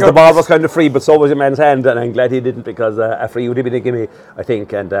trigger. Because the ball was kind of free, but so was your man's hand, and I'm glad he didn't, because a free would have been a gimme, I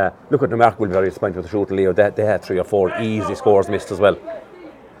think. And look at Newmarket will be very disappointed with the shooting, Leo. They had 3 or 4 easy scores missed as well.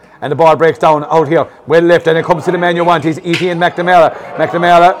 And the ball breaks down out here, well left, and it comes to the man you want. He's Ian McNamara.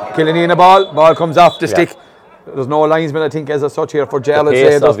 McNamara killing in a ball comes off the stick. There's no linesman, I think, as such here for Jarlath. The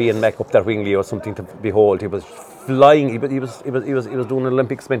pace of Ian Mac up that wing, Leo, was something to behold. He was flying. He was doing an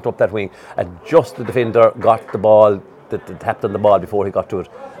Olympic sprint up that wing, and just the defender got the ball, tapped on the ball before he got to it.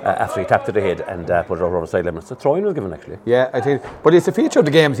 After he tapped it ahead and put it over the side limits. The throw-in was given, actually. Yeah, I think. But it's a feature of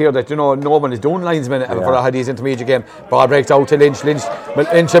the games here that, no one is doing linesmen for a Haddy's intermediate game. Ball breaks out to Lynch and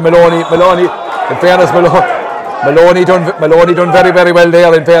Maloney. In fairness, Maloney done very, very well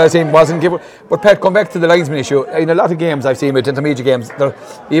there. In fairness, he wasn't given. But Pat, come back to the linesman issue. In a lot of games I've seen with intermediate games,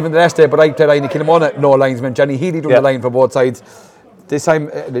 even the last day, but I played in Kilmona, no linesman. Johnny Healy done the line for both sides. This time,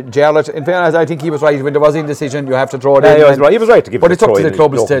 Jarlath, in fairness, I think he was right. When there was indecision, you have to draw it in. He was right to give it a throw. But it's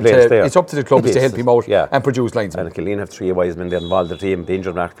up to the clubs to help him out and produce linesmen. And Killeen have 3 wise men there involved. The team, the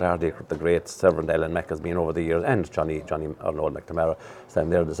injured Mark Flaherty, the great servant Ellen Mack has been over the years, and Johnny Arnold McNamara standing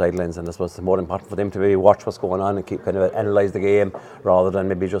there at the sidelines. And I suppose it's more important for them to maybe watch what's going on and keep kind of analyse the game rather than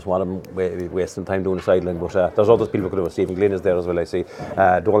maybe just want them wasting time doing the sideline. But there's other people who could have. Stephen Glynn is there as well, I see.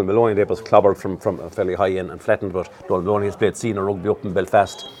 Donald Maloney there was clobbered from fairly high and flattened, but Donald Maloney has played senior rugby up in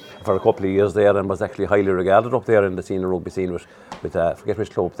Belfast for a couple of years there, and was actually highly regarded up there in the senior rugby scene with forget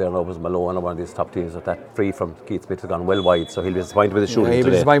which club there now was Malone, or one of these top teams. That free from Keith Smith has gone well wide, so he'll be disappointed with his shooting today. He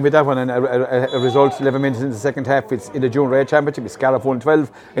was disappointed with that one, and a result 11 minutes in the second half. It's in the June Ray Championship. It's Scariff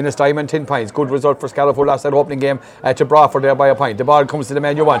 1-12 in a Stuyman 10 points. Good result for Scariff, who lost that opening game to Bradford there by a point. The ball comes to the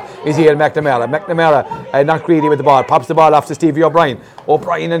man you want. Is Ian McNamara. McNamara not greedy with the ball, pops the ball off to Stevie O'Brien.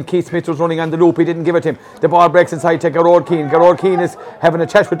 O'Brien and Keith Smith was running on the loop. He didn't give it to him. The ball breaks inside to Gerard Keane. Gerard Keane is having a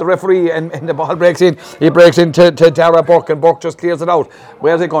chat with the referee, and the ball breaks in. He breaks into Dara Burke, and Burke just clears it out.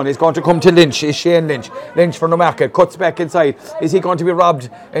 Where's it going? He's going to come to Lynch. Is Shane Lynch. Lynch for Newmarket. Cuts back inside. Is he going to be robbed?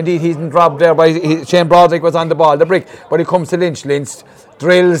 Indeed, he's been robbed there by Shane Broderick was on the ball, the brick. But he comes to Lynch. Lynch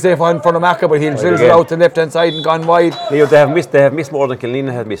drills the one for Newmarket, but he'll drills it out to the left hand side and gone wide. Leo, they have missed more than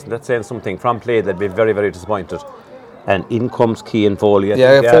Killeen had missed. That's saying something. From play, they'd be very, very disappointed. And in comes Cian Foley.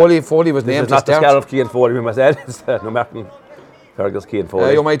 Foley was named. This is not the Scariff Cian Foley, we must add. It's Newmarket. Fergus Cian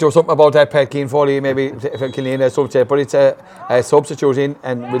Foley. You might do something about that, Pat. Cian Foley, maybe Killeen as substitute, but it's a substitute in,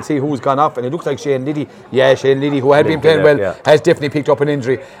 and we'll see who's gone off. And it looks like Shane Liddy. Yeah, Shane Liddy, who had been playing well, has definitely picked up an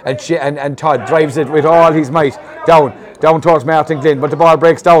injury. And Todd drives it with all his might down towards Martin Glynn, but the ball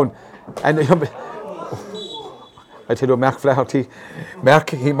breaks down. And I tell you, Mark Flaherty,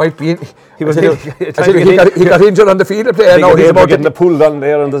 he might be. He got injured on the field of play. Now he's about getting the pull on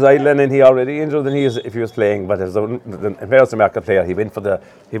there on the sideline, and he already injured than he is if he was playing. But as a market player, he went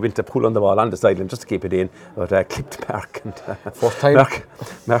to pull on the ball on the sideline just to keep it in. But clipped Mark, and first time.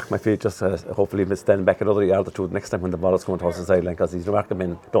 Mark might be just hopefully stand back another yard or two next time when the ball is going towards the sideline, because these Newmarket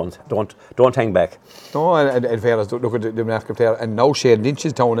men don't hang back. No, and fairness, look at the market player, and now Shane Lynch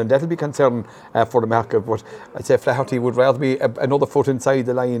is down, and that'll be concerning for the market. But I'd say Flaherty would rather be another foot inside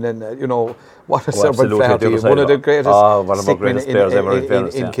the line, and what a servant Flaherty, one of the greatest players ever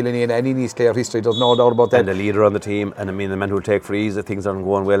in Killiney and any East Clare history. There's no doubt about that. And a leader on the team, and I mean, the man who'll take frees if things aren't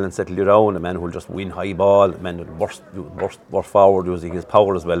going well and settle you down, a man who'll just win high ball, a man who'll burst forward using his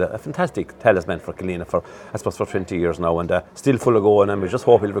power as well. A fantastic talisman for Killeen for 20 years now, and still full of go, and we just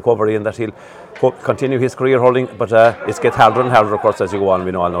hope he'll recover and that he'll continue his career holding, but it gets harder and harder, of course, as you go on.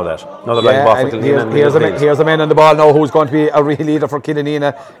 We all know that. Another line ball for Killeen. Here's a man on the ball now who's going to be a real leader for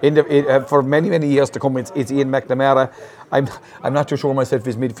Killeen for many years to come. It's Ian McNamara. I'm not too sure myself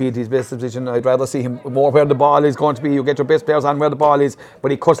his midfield, his best position. I'd rather see him more where the ball is going to be. You get your best players on where the ball is,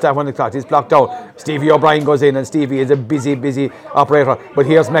 but he cuts that when the clock is blocked out. Stevie O'Brien goes in, and Stevie is a busy operator. But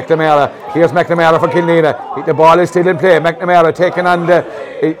here's McNamara for Killeen. The ball is still in play. McNamara taking on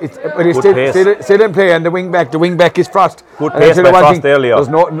but he's still in play, and the wing back is Frost. Good pace by Frost there, Leo.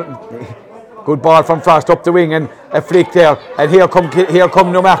 Good ball from Frost up the wing, and a flick there, and here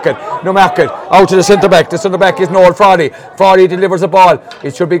come Newmarket out to the centre back. The centre back is Noel Frawley delivers the ball.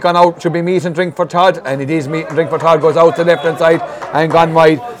 It should be gone out, should be meat and drink for Todd, and it is meat and drink for Todd. Goes out to the left hand side and gone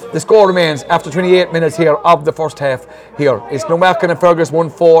wide. The score remains after 28 minutes here of the first half. Here it's Newmarket and Fergus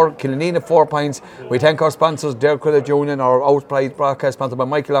 1-4, Killanena 4 points. We thank our sponsors, Dare Credit Union, our outright broadcast sponsored by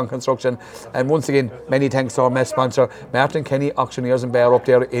Michael Long Construction, and once again many thanks to our mess sponsor Martin Kenny Auctioneers and Bear up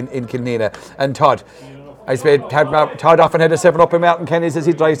there in Killanena. And Todd, I said Todd often had a 7-up in Martin Kenny's as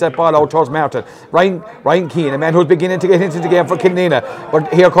he drives that ball out towards Martin. Ryan Keane, a man who's beginning to get into the game for Killanena,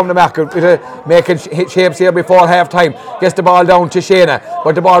 but here come the market making shapes here before half time. Gets the ball down to Shayna,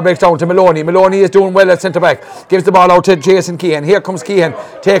 but the ball breaks down to Maloney. Maloney is doing well at centre back, gives the ball out to Jason Keehan. Here comes Keehan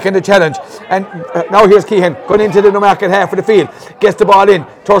taking the challenge, and now here's Keehan going into the Newmarket half of the field, gets the ball in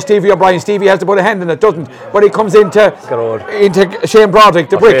towards Stevie O'Brien. Stevie has to put a hand in it, doesn't, but he comes into Shane Broderick.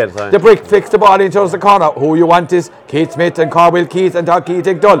 The brick flicks the ball into the corner. Who you want is Keith Smith and Carwell Keith and Todd Keith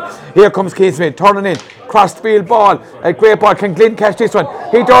Dull. Here comes Keith Smith turning in, crossed field ball, a great ball. Can Glynn catch this one?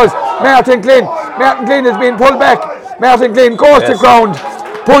 He does. Martin Glynn has been pulled back. Martin Glynn goes to ground,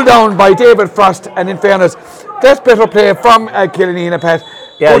 pulled down by David Frost, and in fairness, that's better play from Killanena, Pat.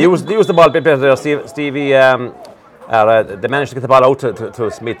 Yeah, used the ball a bit better there, Stevie. They managed to get the ball out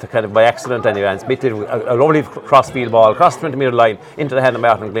to Smith kind of by accident anyway, and Smith did a lovely cross-field ball across the 20-metre line into the hand of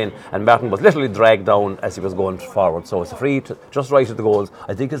Martin Glynn, and Martin was literally dragged down as he was going forward. So it's a free just right at the goals.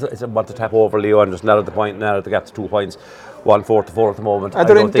 I think it's about to tap over Leo and just narrow the gap to 2 points. 1-4 at the moment.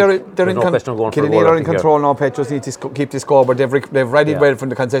 They're in control now. Pet just need to keep the score, but they've readied well from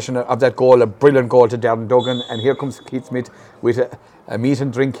the concession of that goal, a brilliant goal to Darren Duggan, and here comes Keith Smith with a meat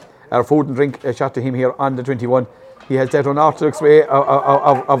and drink, or food and drink shot to him here on the 21. He has that unorthodox way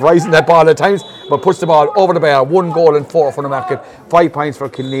of rising that ball at times, but puts the ball over the bar. 1 goal and 4 for the market. 5 points for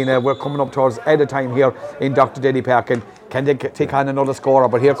Killanena. We're coming up towards added time here in Dr. Denny Park, and can they take on another scorer?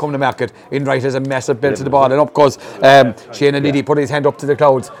 But here come the market. Inright has a massive belt to the ball, and up goes Shane and Liddy put his hand up to the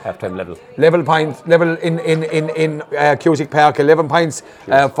clouds. Half-time level in Cusick Park. 11 points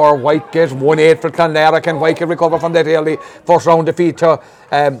for Whitegate. 1-8 for Clonlara. Can Whitegate recover from that early first round defeat to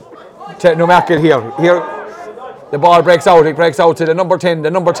Newmarket here? The ball breaks out. It breaks out to the number 10.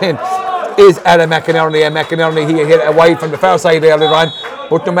 The number 10 is Alan McInerney. And McInerney, he hit a wide from the far side earlier on.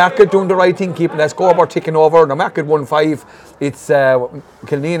 But Newmarket doing the right thing, keeping that scoreboard ticking over. Newmarket 1-5. It's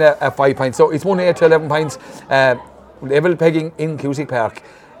Killanena at 5 points. So it's 1-8 to 11 points. Level pegging in Cusick Park.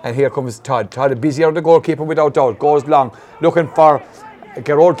 And here comes Todd. Todd, busier the goalkeeper without doubt. Goes long, looking for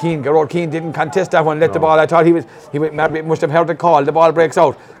Gerard Keane. Gerard Keane didn't contest that one, let the ball. I thought he must have heard the call. The ball breaks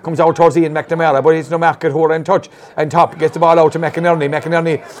out, comes out towards Ian McNamara, but it's Newmarket who are in touch and top, gets the ball out to McInerney.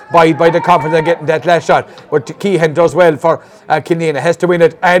 McInerney by the confidence of getting that last shot, but Keehan does well for Killanena, has to win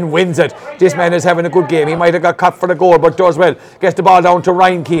it and wins it. This man is having a good game. He might have got cut for the goal, but does well. Gets the ball down to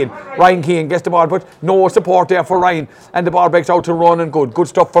Ryan Keane gets the ball, but no support there for Ryan, and the ball breaks out to Ronan Good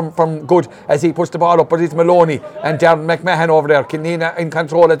stuff from Good as he puts the ball up, but it's Maloney and Darren McMahon over there. Killanena in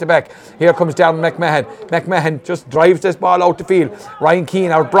control at the back. Here comes Darren McMahon. McMahon just drives this ball out the field. Ryan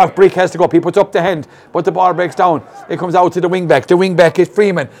Keane, our Brick, has to go up. He puts up the hand, but the ball breaks down. It comes out to the wing back. The wing back is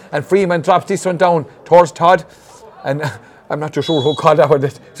Freeman, and Freeman drops this one down towards Todd. And I'm not too sure who called that one.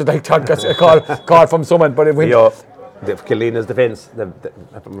 So like Todd got a call from someone, but it went. The Killena's defence,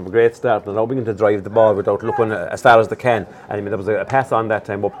 from a great start, they're now beginning to drive the ball without looking as far as they can. And I mean, there was a pass on that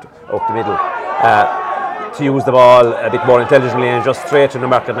time up the middle. To use the ball a bit more intelligently and just straight to the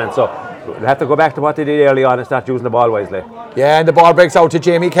market man. So we'll have to go back to what they did early on and start using the ball wisely. Yeah, and the ball breaks out to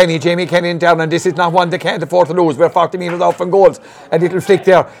Jamie Kenny and down, and this is not one they can't afford to lose. We're 40 metres off from goals. A little flick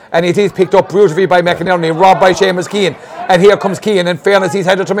there, and it is picked up beautifully by McInerney, robbed by Seamus Keane. And here comes Keane. In fairness, he's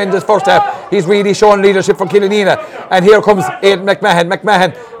had a tremendous first half. He's really shown leadership for Killanena. And here comes Aidan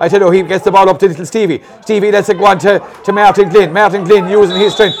McMahon, I tell you, he gets the ball up to little Stevie. Stevie lets it go on to Martin Glynn using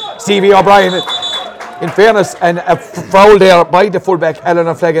his strength. Stevie O'Brien, in fairness, and a foul there by the fullback Alan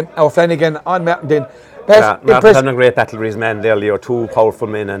O'Flanagan on Martin Glynn. Martin's having a great battle with his men there, Leo. 2 powerful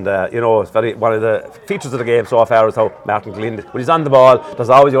men, and it's very one of the features of the game so far is how Martin Glynn, when he's on the ball,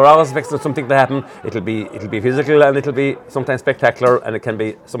 you're always expecting something to happen. It'll be physical, and it'll be sometimes spectacular, and it can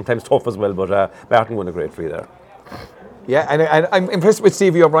be sometimes tough as well. But Martin won a great free there. Yeah, and I'm impressed with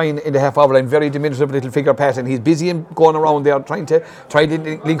Stevie O'Brien in the half-hour line. Very diminutive little figure pass, and he's busy and going around there trying to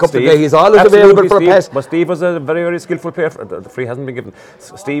link up the play. He's always available for a pass. But Steve was a very, very skillful player. The free hasn't been given.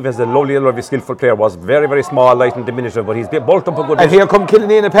 Steve is a lovely skillful player. Was very, very small, light and diminutive, but he's bulked up a good. And here come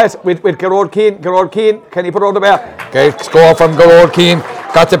Killanena pass with Gerard Keane. Gerard Keane, can he put out the bar? Okay, score from Gerard Keane.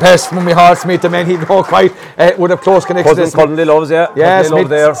 got the pass from Micheál Smith, the man he know quite would have close connection. Cousin Cullen loves, yeah. Yeah,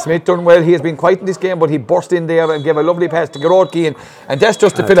 Smith, Smith done well. He has been quite in this game, but he burst in there and gave a lovely pass to Gerard Keane, and that's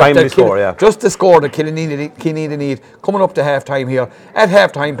just to fill up the score, just the score that Killanena need coming up to half time here. At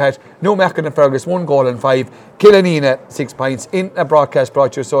half time, Pat, Newmarket and Fergus 1 goal and 5. Killanena 6 points in a broadcast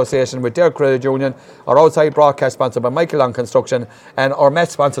brought to you association with Derek Credit Union, our outside broadcast sponsored by Michael Long Construction, and our match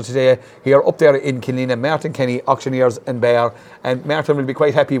sponsor today here up there in Killanena, Martin Kenny Auctioneers and Bear. And Martin will be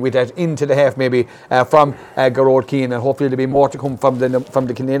quite happy with that into the half maybe from Gerard Keane, and hopefully there'll be more to come from the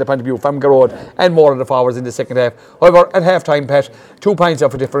Killanena point of view from Gerard and more of the forwards in the second half. However, at half time, Pat, 2 points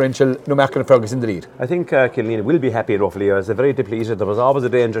off a differential, Newmarket and Fergus in the lead. I think Killanena will be happy roughly. It's a very depleted. There was always a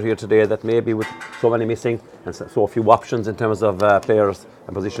danger here today that maybe with so many missing and so few options in terms of players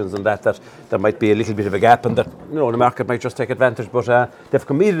and positions and that there might be a little bit of a gap, and that the market might just take advantage. But they've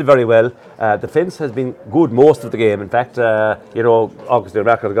competed very well. Defence has been good most of the game. In fact, obviously the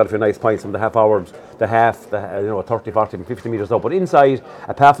market got a few nice points from the half hours, the 30, 40, 50 metres up. But inside,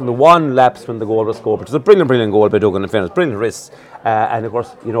 apart from the one lapse when the goal was scored, which was a brilliant goal by Duggan in fairness, brilliant risks. And of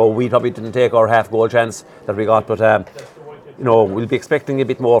course, we probably didn't take our half goal chance that we got, but we'll be expecting a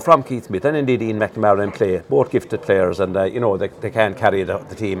bit more from Keith Smith and indeed Ian McNamara in play. Both gifted players, and they can't carry the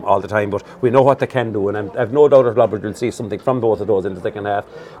team all the time, but we know what they can do, and I've no doubt that Robert will see something from both of those in the second half.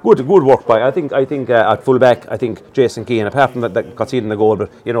 Good work by I think at full back, I think Jason Keane, apart from that conceding the goal, but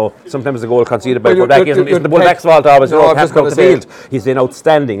sometimes the goal conceded by full back isn't the full back's fault always. Can't go the field. He's been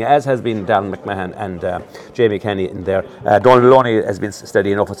outstanding, as has been Dan McMahon and Jamie Kenny in there. Donald Maloney has been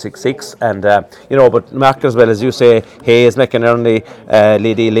steady enough at 6-6, and but Mark as well, as you say, Hayes, McInerney,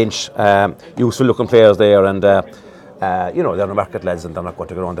 Lady Lynch, useful looking players there, and they're the market lads, and they're not going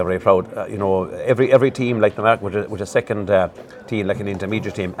to go on. They're very proud. Every team like the market with a second team, like an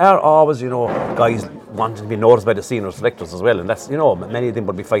intermediate team, are always guys wanting to be noticed by the senior selectors as well, and that's many of them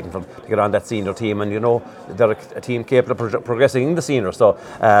would be fighting to get on that senior team, and they're a team capable of progressing in the senior. So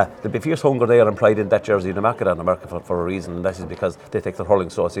there'll be fierce hunger there and pride in that jersey, the market for a reason, and that is because they take their hurling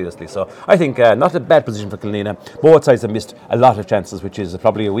so seriously. So I think not a bad position for Killanena. Both sides have missed a lot of chances, which is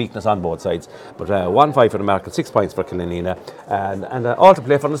probably a weakness on both sides. But 1-5 for the market, 6 points for Killanena, and all to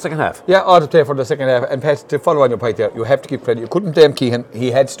play for the second half. Yeah, all to play for the second half. And Pat, to follow on your point there, you have to give credit. You couldn't blame Keehan.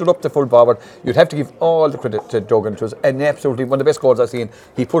 He had stood up to full forward. You'd have to give all the credit to Duggan. It was absolutely one of the best goals I've seen.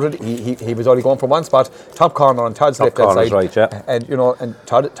 He put it. He was only going from one spot, top corner on Todd's left hand side. Right, yeah. And and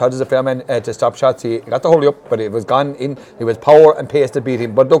Todd is a fair man to stop shots. He got the hurley up, but it was gone in. It was power and pace that beat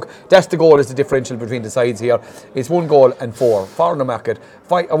him. But look, that's the goal. Is the differential between the sides here. It's 1 goal and 4 for Newmarket.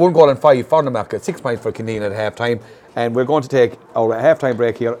 1 goal and 5 for Newmarket. 6 points for Killanena at half time. And we're going to take our half-time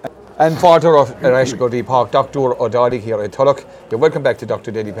break here. And Father of Rashgody Park, Dr. O'Donnell here in Tulloch. You're welcome back to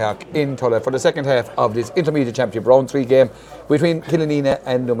Dr. Daly Park in Tulloch for the second half of this Intermediate Championship Round 3 game between Killanena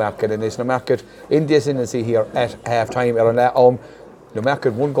and Newmarket. And it's Newmarket in the ascendancy here at half-time.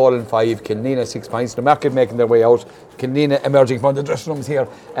 Newmarket 1 goal and 5, Killanena 6 points. Newmarket making their way out. Killanena emerging from the dressing rooms here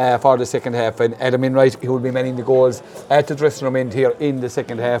for the second half. And Adam Enright, who will be manning the goals at the dressing room end here in the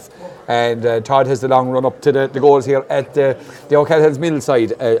second half. And Todd has the long run up to the goals here at the O'Callaghan's middle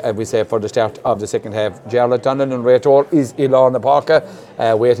side, as we say, for the start of the second half. Jarlath Donnan and Ray Tor is Ilana Parker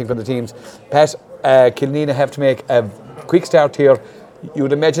waiting for the teams. Pat, Killanena have to make a quick start here. You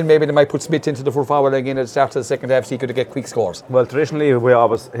would imagine maybe they might put Smith into the full forward again at the start of the second half so he could get quick scores. Well, traditionally we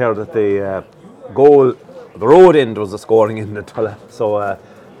always heard that the goal, the road end was the scoring in the Tulla. So,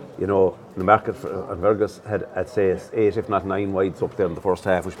 the market and Fergus had, I'd say, 8 if not 9 wides up there in the first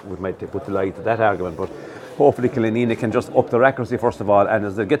half, which we might put the light to that argument. But hopefully Killanena can just up their accuracy first of all, and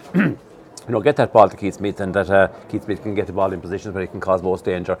as they get get that ball to Keith Smith, and that Keith Smith can get the ball in positions where he can cause most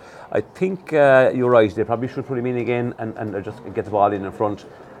danger. I think you're right, they probably should put him in again and just get the ball in front.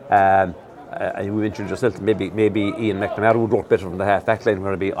 And you mentioned yourself, maybe Ian McNamara would work better from the half-back line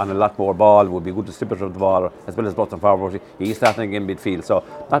where he'd be on a lot more ball, would be good distributor of the ball, as well as bottom forward. He's starting in midfield, so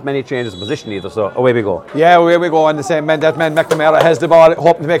not many changes of position either, so away we go. Yeah, away we go, and the same man, that man McNamara has the ball,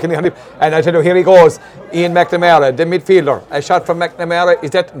 hoping to make it, and I tell you, here he goes, Ian McNamara, the midfielder. A shot from McNamara,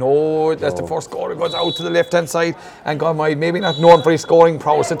 is that? No, that's the first score. It goes out to the left-hand side, and God might, maybe not known for his scoring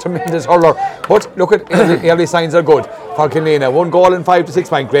prowess, a tremendous hurler, but look at early signs are good for Killanena. 1 goal and 5 to 6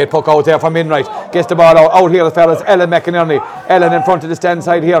 points. Great puck out there from Enright. Gets the ball out here, the fellas. Ellen McInerney. Ellen in front of the stand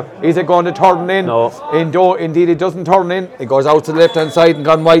side here. Is it going to turn in? No. Indeed, it doesn't turn in. It goes out to the left hand side and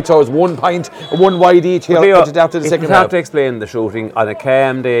gone wide. So it's 1 point, 1 wide each here. After the second half. It's hard to explain the shooting on a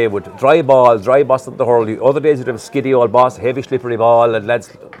calm day with dry boss at the hurl. The other days you'd have a skiddy old boss, heavy slippery ball, and lads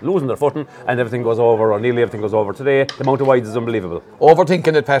losing their footing, and everything goes over, or nearly everything goes over today. The amount of wides is unbelievable.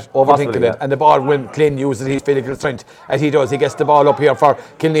 Overthinking it, Pat, overthinking Possibly, it. And the ball, when Clint uses his physical strength, as he does, he gets the ball up here for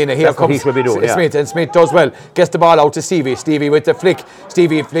Kilnina. Here That's what comes he should be doing, Smith, and Smith does well. Gets the ball out to Stevie. Stevie with the flick.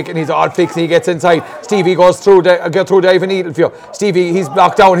 Stevie flicking, he's all flicks, and he gets inside. Stevie goes through the Ivan Needlefield. Stevie, he's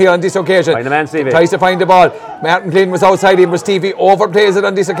blocked down here on this occasion. Find the man, Stevie. Tries to find the ball. Martin Clint was outside him, but Stevie overplays it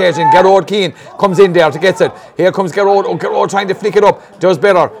on this occasion. Gerard Keane comes in there to get it. Here comes Gerard. Oh, Gerard trying to flick it up. Does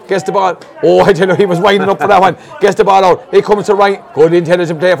better. Gets the ball. Oh, I tell you, he was winding up for that one. Gets the ball out. He comes to Ryan. Good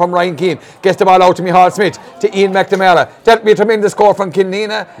intelligent play from Ryan Keane. Gets the ball out to Micheál Smith. To Ian McNamara. That'll be a tremendous score from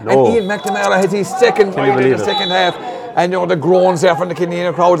Kilnina. No. And Ian McNamara has his second wide in the second half. And the groans there from the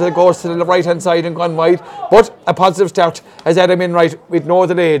Kilnina crowd that goes to the right hand side and gone wide. But a positive start as Adam Enright, with no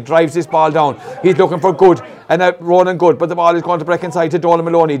delay, drives this ball down. He's looking for Good and Ronan Good, but the ball is going to break inside to Donal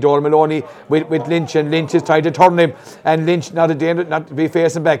Maloney. Donal Maloney with Lynch, and Lynch is trying to turn him, and Lynch not to be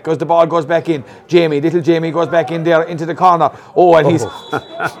facing back because the ball goes back in. Little Jamie goes back in there into the corner. Oh, and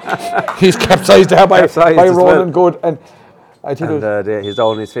he's capsized there by Ronan Good. And I think he's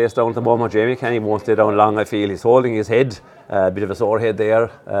down, his face down at the moment. Jamie Kenny won't stay down long, I feel. He's holding his head, a bit of a sore head there,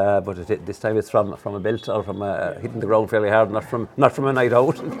 but this time it's from a belt, or from hitting the ground fairly hard, not from a night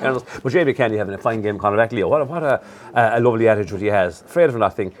out, in fairness. But Jamie Kenny having a fine game, Conor back. Leo, what a lovely attitude he has. Afraid of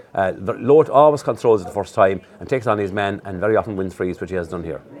nothing. Lowe always controls it the first time and takes on his man, and very often wins frees, which he has done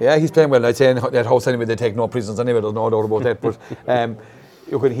here. Yeah, he's playing well. I'd say in that house anyway, they take no prisoners anyway, there's no doubt about that.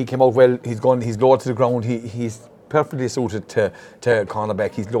 But he came out well. He's low to the ground. He's perfectly suited to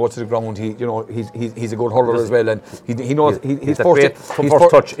cornerback. He's low to the ground. He's a good hurler as well, and he knows he's first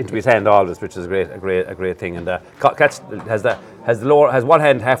touch into his hand always, which is a great thing. And has one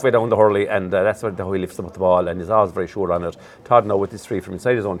hand halfway down the hurley, and that's how he lifts up the ball, and he's always very sure on it. Todd now with his three from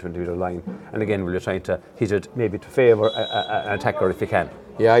inside his own 20-metre line, and again we're trying to hit it maybe to favour an attacker if he can.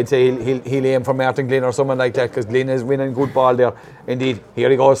 Yeah, I'd say he'll aim for Martin Glynn or someone like that, because Glynn is winning good ball there. Indeed, here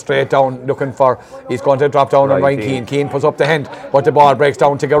he goes straight down, he's going to drop down on Ryan Keane. Keane puts up the hand, but the ball breaks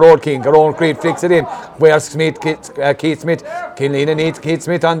down to Gerard Keane. Gerard Keane flicks it in. Where's Smith? Keith Smith. Kilnina needs Keith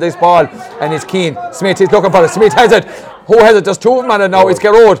Smith on this ball, and it's Keane. Smith is looking for it. Smith has it. Who has it? There's two of them on it now. It's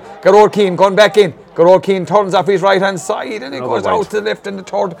Gerard. Gerard Keane going back in. Gerard Keane turns off his right hand side, and it goes out to the left in the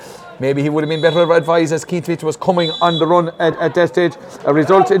third. Maybe he would have been better advised as Keith Smith was coming on the run at that stage. A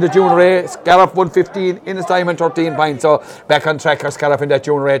result in the Junior A, Scariff 115 in his time and 13 points. So back on track for Scariff in that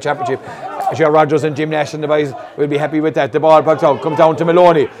Junior A championship. Ger Rogers and Jim Nash and the boys will be happy with that. The ball bugs out, comes down to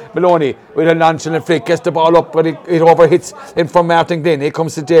Maloney. Maloney with a nonchalant flick gets the ball up, but it overhits him from Martin Glynn. It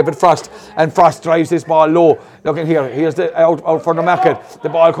comes to David Frost, and Frost drives this ball low. Looking here, here's the out for the market. The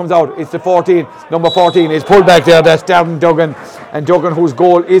ball comes out. It's the 14, number 14. He's pulled back there. That's Darren Duggan, and Duggan, whose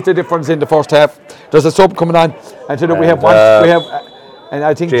goal is the difference in the first half. There's a sub coming on, and we have and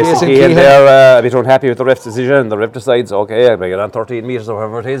I think Jason Keehan there a bit unhappy with the ref's decision. The ref decides, okay, I'll bring it on 13 metres or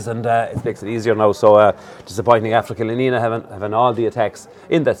whatever it is, and it makes it easier now. So disappointing after Kilnina having all the attacks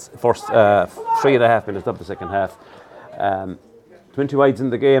in that first 3.5 minutes of the second half. 20 wides in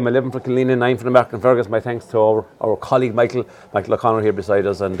the game, 11 for Kilnina, 9 for the Mark-and-Fergus. My thanks to our colleague Michael O'Connor here beside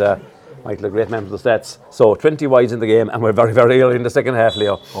us, and Michael, a great man for the stats. So 20 wides in the game, and we're very, very early in the second half,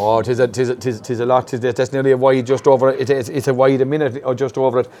 Leo. Oh, it is a lot. That's nearly a wide just over it. It's a wide a minute or just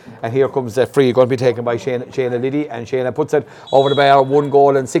over it. And here comes the free, going to be taken by Shayna Liddy, and Shayna puts it over the bar. 1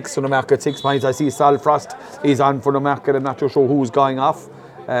 goal and 6 for the market, 6 points. I see Sal Frost is on for the market. I'm not too sure who's going off.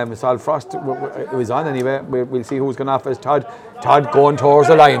 Sal Frost was on anyway. We'll see who's going off as Todd going towards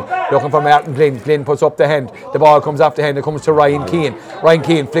the line, looking for Martin Glynn. Glynn puts up the hand. The ball comes off the hand. It comes to Ryan Keane. Ryan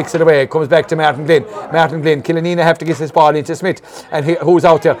Keane flicks it away. It comes back to Martin Glynn. Martin Glynn. Killanena have to get this ball into Smith. And who's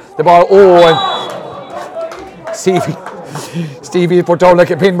out there? The ball. And Stevie put down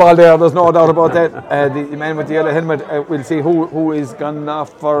like a pinball there. There's no doubt about that. The man with the yellow helmet. We'll see who is gone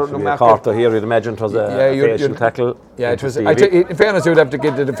off for the market. Carter here, you'd imagine it was a facial tackle. Yeah, it was. In fairness, you'd have to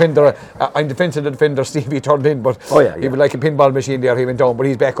give the defender. I'm defensive the defender. Stevie turned in, but he was like a pinball machine there. He went down, but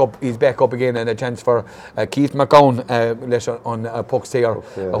he's back up. He's back up again, and a chance for Keith McCown on pucks there.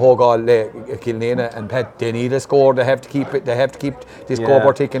 Hogal, Kilnina, and Pat. They need a score. They have to keep it. They have to keep the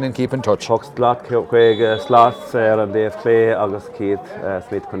scoreboard ticking and keep in touch. Pucks Slot, Craig Slot, and Dave Clay, August Keith,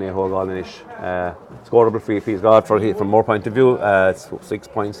 Smith, Cunningham, Hogal, Inish. Scoreable free, please God, from more point of view. It's 6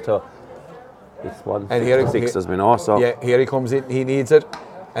 points to. It's 1-6 as we know. So here he comes in. He needs it.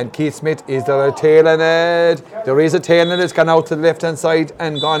 And Keith Smith, is there a tail in it? There is a tail in it. It's gone out to the left hand side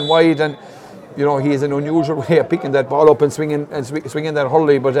and gone wide. And you know, he has an unusual way of picking that ball up and swinging that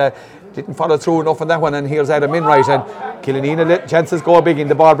hurley, but didn't follow through enough on that one. And here's Adam Minwright, and Killanena let chances go big, and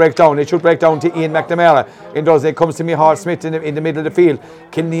the ball breaks down. It should break down to Ian McNamara. It comes to Micheál Smith in the middle of the field.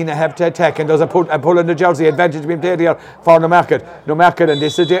 Killanena have to attack, and does a pull in the jersey. Advantage being played here for Newmarket, and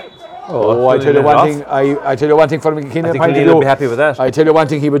this is it. I tell you one thing. I tell you one thing for McKinnon. I think Killanena will be happy with that. I tell you one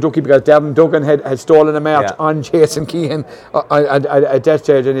thing, he was lucky because Darren Duggan had stolen a march on Jason Keehan at that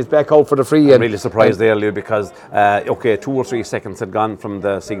stage, and he's back out for the free. I'm really surprised there, Leo, because 2 or 3 seconds had gone from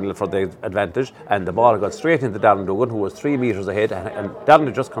the signal for the advantage, and the ball got straight into Darren Duggan, who was 3 metres ahead, and Darren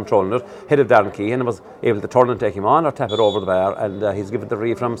was just controlling it, head of Darren Keehan, and was able to turn and take him on or tap it over the bar, and he's given the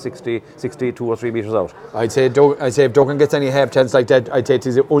free from 60, 2 or 3 metres out. I'd say if Duggan gets any half chance like that, I'd say it's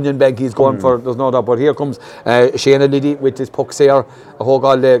his onion bank he's going for. There's no doubt. But here comes Shane Liddy with his pucks here.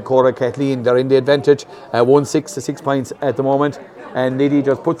 Hogall, Cora, Kathleen, they're in the advantage. 1-6 to 6 points at the moment. And Liddy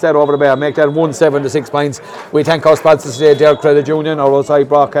just puts that over the bar, make that 1-7 to 6 points. We thank our sponsors today, Dare Credit Union, our outside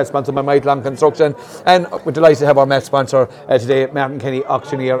broadcast sponsored by Mike Long Construction. And we're delighted to have our match sponsor today, Martin Kenny,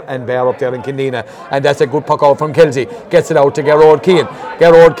 Auctioneer and Bear up there in Killanena. And that's a good puck out from Kelsey. Gets it out to Gerard Keane.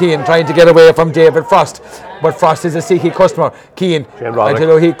 Gerard Keane trying to get away from David Frost. But Frost is a sticky customer. Keane, I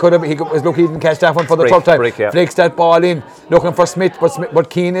tell you, he was lucky he didn't catch that one for the third time. Flicks that ball in, looking for Smith, but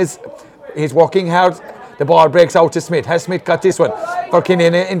Keane he's working hard. The ball breaks out to Smith. Has Smith got this one for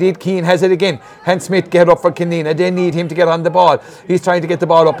Killanena? Indeed, Keane has it again. And Smith get up for Killanena. They need him to get on the ball. He's trying to get the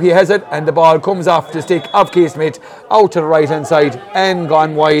ball up. He has it, and the ball comes off the stick of Keith Smith out to the right hand side and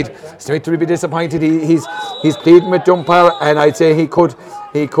gone wide. Smith will be disappointed. He's pleading with the umpire, and I'd say he could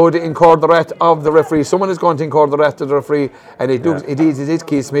incur the wrath of the referee. Someone is going to incur the wrath of the referee, and it is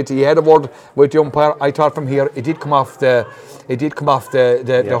Keith Smith. He had a word with the umpire. I thought from here it did come off the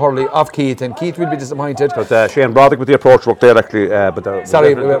hurley of Keith, and Keith will be disappointed. But Shane Broderick with the approach work there actually.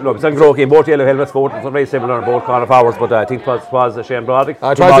 Sorry, it's Groke, both yellow helmets, both very similar on both corner forwards. But I think it was Shane Broderick.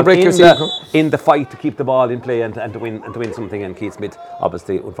 I tried to break in the fight to keep the ball in play and to win something. And Keith Smith,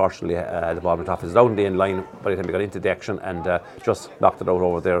 obviously, unfortunately, the ball went off his down the end line by the time he got into the action and just knocked it out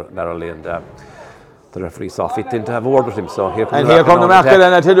over there narrowly, and the referee saw fit to have a word with him. So here comes Newmarket,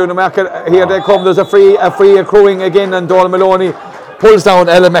 and I tell you, Newmarket, here they come. There's a free accruing again, and Donald Maloney pulls down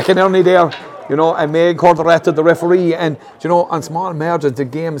Ellen McInerney there, you know, and may incur the wrath of the referee. And you know, on small margins, the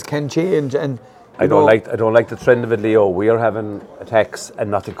games can change. And I don't like the trend of it, Leo. We are having attacks and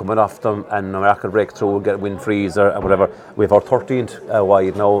nothing coming off them, and Newmarket break through, get win frees or whatever. We have our 13th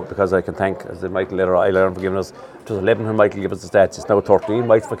wide now, because I can thank, as Michael Eiler for giving us. It was 11 when Michael gave us the stats. It's now 13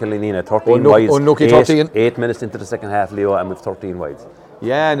 wides for Killanena. 13 wides. 8 minutes into the second half, Leo, and with 13 wides.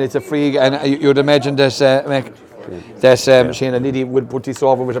 Yeah, and it's a free. And you'd imagine that Shane and Liddy would put this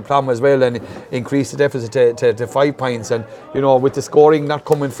over with a plum as well and increase the deficit to 5 points. And you know, with the scoring not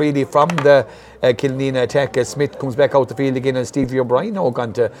coming freely from the Killanena attack, as Smith comes back out the field again, and Stevie O'Brien now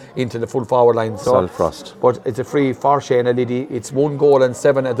gone into the full forward line. So Frost. But it's a free for Shane and Liddy. It's 1 goal and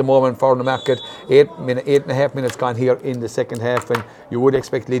 7 at the moment for the market. 8.5 minutes gone here in the second half, and you would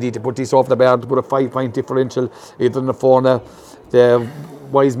expect Liddy to put this off the bar, to put a 5-point differential either in the 4-0. The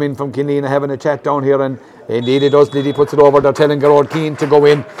wise men from Killanena having a chat down here, and indeed it does. Liddy puts it over. They're telling Gerard Keane to go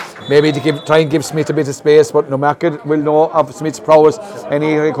in, maybe to try and give Smith a bit of space, but Newmarket will know of Smith's prowess. And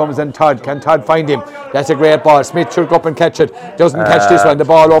here he comes, and Todd. Can Todd find him? That's a great ball. Smith should go up and catch it. Doesn't catch this one. The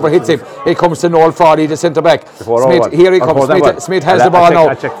ball overhits him. It comes to Noel Frawley, the centre back. Smith, here he comes. Smith has the ball now,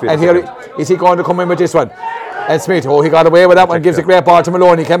 and here is he going to come in with this one? And Smith, he got away with that one, gives a great ball to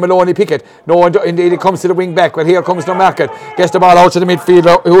Maloney. Can Maloney pick it? No, indeed it comes to the wing back, but here comes Newmarket. Gets the ball out to the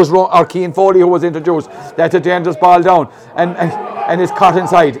midfielder, who's Keane Foley, who was introduced. That's a dangerous ball down, and it's caught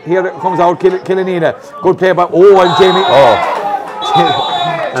inside. Here it comes out, Killanena. Good play by, and Jamie.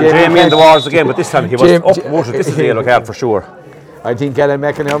 Jamie in the wars again, but this time he was up. This is a yellow card for sure. I think Ellen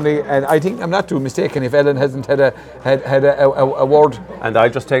McInerney, and I think I'm not too mistaken if Ellen hasn't had a word. And I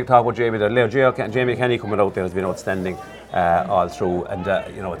just talk with Jamie there. Jamie Kenny coming out there has been outstanding all through, and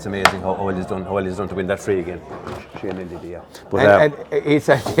you know, it's amazing how well he's done to win that free again. And it's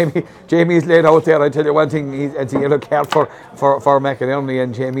Jamie's laid out there. I tell you one thing, it's a yellow card for McInerney,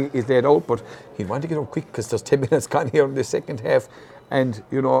 and Jamie is laid out, but he'd want to get up quick because there's 10 minutes gone here in the second half, and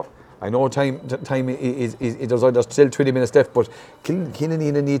you know, I know time is there's still 20 minutes left, but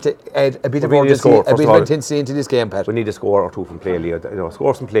Killanena need to add a bit of urgency, a bit of intensity into this game, Pat. We need a score or two from play, Leo. You know,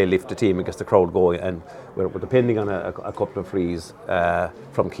 score some play, lift the team and gets the crowd going, and we're depending on a couple of frees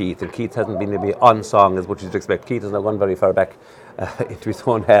from Keith, and Keith hasn't been maybe on song as much as you'd expect. Keith has not gone very far back into his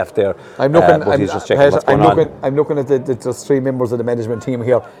own half there. I'm looking. But he's just checking what's going on. I'm looking at the three members of the management team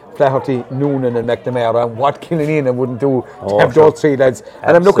here: Flaherty, Noonan, and McNamara. And what Killanena wouldn't do to have those three lads.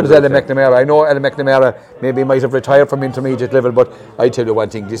 And I'm looking at Alan McNamara. I know Alan McNamara maybe might have retired from intermediate level, but I tell you one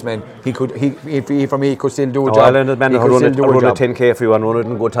thing: this man, he could still do a job. Alan is a man who run a 10k for you and run it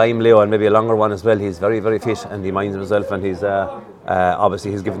in good time, Leo, and maybe a longer one as well. He's very, very fit, and he minds himself, and he's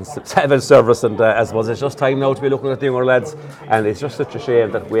obviously he's given 7 service, and I suppose it's just time now to be looking at the younger lads. And it's just such a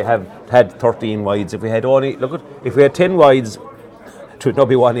shame that we have had 13 wides. If we had 10 wides, it would not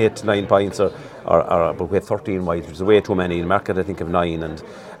be 8 to 9 points, but we had 13 wides, which is way too many. In the market, I think of 9, and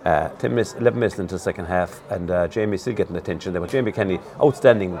 11 minutes into the second half, and Jamie's still getting attention there. But Jamie Kenny,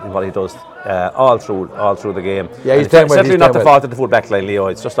 outstanding in what he does all through the game. Yeah, he's done well. Certainly not the fault of the full back line, Leo.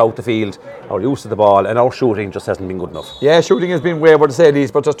 It's just out the field. Our use of the ball and our shooting just hasn't been good enough. Yeah, shooting has been wayward to say the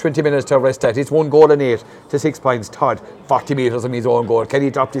least, but just 20 minutes to rest at. It's 1 goal and 8 to 6 points. Todd, 40 metres on his own goal. Kenny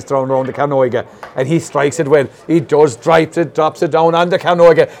dropped his thrown around the Carnoiga, and he strikes it well. He does drops it down on the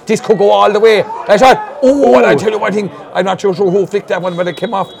Carnoiga. This could go all the way. I shot. And I tell you one thing, I'm not sure who flicked that one when it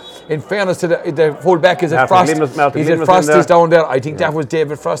came off. In fairness to the full back, is it Frost? Frost is down there. I think that was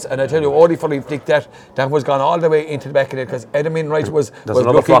David Frost, and I tell you, only for he flicked that was gone all the way into the back of it, because Adam Enright was another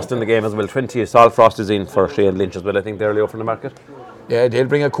looking. Frost in the game as well. 20 Saul Frost is in for Shane Lynch as well. I think they're Leo from the market. Yeah, they'll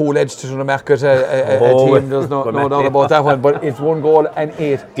bring a cool edge to the market. A team, there's no doubt about that one. But it's 1 goal and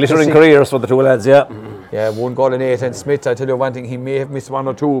 8. Glittering careers for the two lads, yeah. Yeah, 1 goal and 8. And Smith, I tell you one thing, he may have missed 1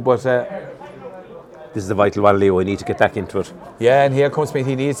 or 2, but this is a vital one, Leo. We need to get back into it. Yeah, and here comes Smith.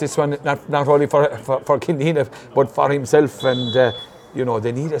 He needs this one not only for Killanena, but for himself. And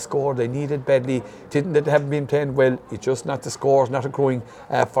they need a score. They need it badly. They haven't been playing well. It's just not the scores, not accruing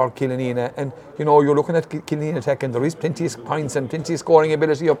for Killanena. And you're looking at Killanena attack, and there is plenty of points and plenty of scoring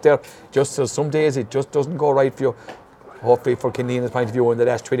ability up there. Just so some days it just doesn't go right for you. Hopefully, for Killena's point of view, in the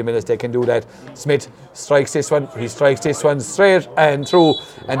last 20 minutes they can do that. Smith strikes this one. He strikes this one straight and through,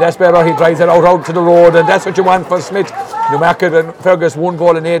 and that's better. He drives it out to the road, and that's what you want for Smith. Newmarket and Fergus 1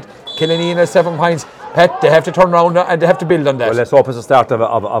 goal and 8. Killanena 7 points. Pat, they have to turn around and they have to build on that. Well, let's hope it's the start of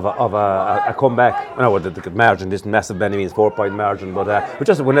a comeback. I know the margin isn't massive by any means, 4-point margin, but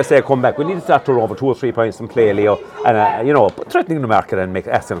just when I say a comeback, we need to start to run over 2 or 3 points and play, Leo, and threatening the market and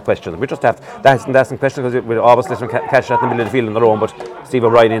asking questions. We just have asking questions, because we always let them catch that in the middle of the field on their own. But Steve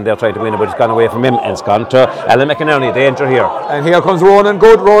O'Brien in there trying to win it, but it's gone away from him, and it's gone to Alan McInerney. Danger here. And here comes Ronan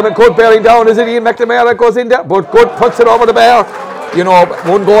Good bearing down. Is it Ian McNamara goes in there, but Good puts it over the bar. 1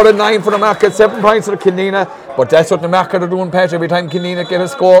 goal and 9 for the market, 7 points for Killanena. But that's what the market are doing, Pat. Every time Killanena get a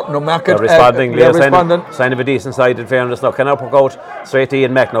score, no market. They're responding. Sign of a decent side, in fairness. Now, can I poke out straight to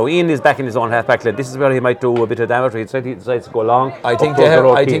Ian Mack? Now, Ian is back in his own half-back line. This is where he might do a bit of damage. He decides to go long. I think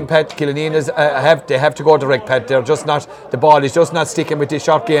Pat, Killanena have to go direct, Pat. They're just not, the ball is just not sticking with this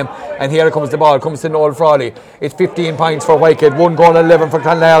short game. And here comes the ball, comes to Noel Frawley. It's 15 points for Whitehead, 1 goal and 11 for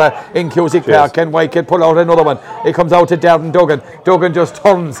Clonlara in Cusick Park. Can Whitehead pull out another one? It comes out to Darren Duggan. Duggan just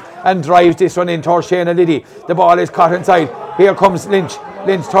turns and drives this one in towards Shane and Liddy. The ball is caught inside. Here comes Lynch.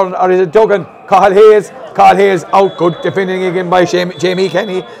 Lynch turns, or is it Duggan? Cathal Hayes out. Good defending again by Jamie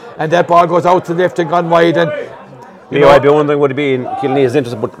Kenny. And that ball goes out to the left and gone wide. And Leo, I'd be wondering would it be in Killene's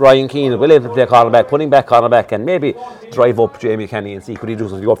interest, but Ryan Keane will able to play cornerback, putting back cornerback, and maybe drive up Jamie Kenny and see could he do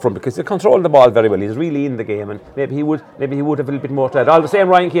something up front, because he controls the ball very well. He's really in the game, and maybe he would have a little bit more to add. All the same,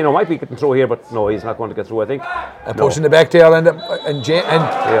 Ryan Keane might be getting through here, but no, he's not going to get through, I think. Pushing the back there, and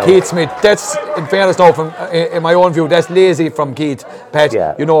Keith Smith. That's, in fairness now, from in my own view, that's lazy from Keith. Pat,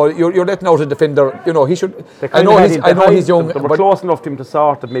 you're letting out a defender. He should. I know he's young. They were close enough to him to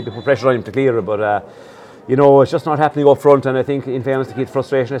sort of maybe put pressure on him to clear it, but. It's just not happening up front, and I think, in fairness to Keith's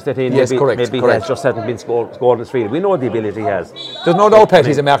frustration has set in. Yes, maybe he just hasn't been scored in his field. We know the ability he has. There's no doubt, Pat,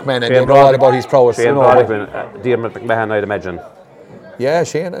 he's a markman, and they know all about his prowess. Diarmaid McMahon, I'd imagine. Yeah,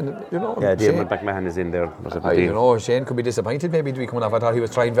 Shane, and Diarmaid McMahon is in there. Shane could be disappointed maybe to be coming off. I thought he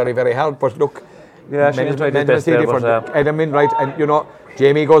was trying very, very hard, but look. Yeah, Shane tried his best there, but Adam Enright, and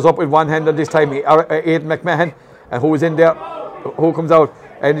Jamie goes up with one hand on this time. Aidan McMahon, and who's in there? Who comes out?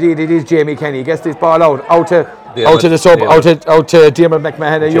 And indeed, it is Jamie Kenny. He gets this ball out to the sub, out to Diarmaid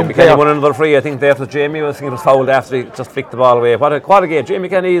McMahon, a young player. Kenny won another free. I think there was Jamie. I think it was fouled after he just flicked the ball away. What a game! Jamie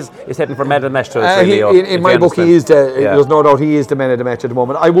Kenny is heading for medal match to in my book, he is there's no doubt he is the man of the match at the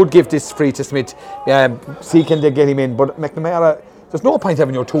moment. I would give this free to Smith, seeking to get him in, but McNamara. There's no point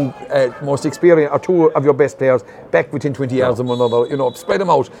having your 2 most experienced or 2 of your best players back within 20 yards of one another. Spread them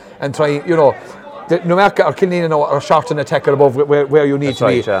out and try. Newmarket or Killanena are short and attacker above where you need to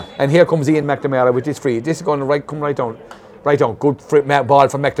be. Yeah. And here comes Ian McNamara with this free. This is going to come right down. right on. Good ball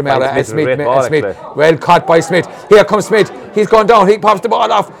from McNamara and Smith. Actually. Well caught by Smith. Here comes Smith. He's gone down. He pops the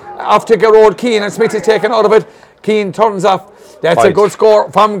ball off to Gerard Keane, and Smith is taken out of it. Keane turns off. That's a good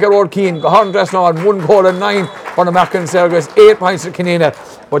score from Gerard Keane. 101 goal and 9 for the Mackin Sergus. 8 points to Kinina.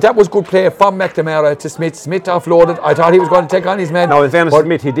 But that was good play from McNamara to Smith. Smith offloaded. I thought he was going to take on his men. Now, in fairness to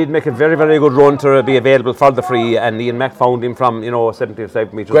Smith, he did make a very, very good run to be available for the free, and Ian Mack found him from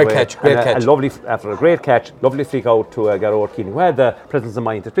 75 metres away. Great catch. After a great catch, lovely flick out to Gerard Keane, who had the presence of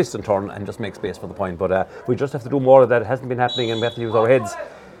mind to twist and turn and just make space for the point. But we just have to do more of that. It hasn't been happening, and we have to use our heads.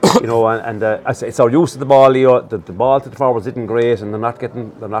 It's our use of the ball, Leo. The ball to the forwards isn't great, and they're not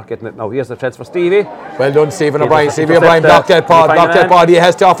getting it. Now here's the chance for Stevie. Well done, Stephen O'Brien. Stevie O'Brien blocked that ball. He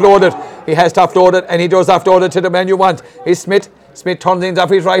has to offload it. And he does offload it to the man you want. It's Smith. Smith turns in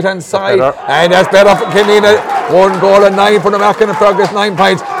off his right hand side, and that's better for Kinina. 1 goal and 9 for the Mackin and Fergus, 9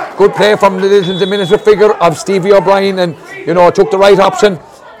 points. Good play from the little diminutive figure of Stevie O'Brien, and took the right option.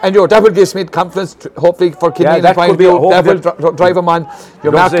 And that will give Smith confidence, hopefully, for Kinina. That will drive him on.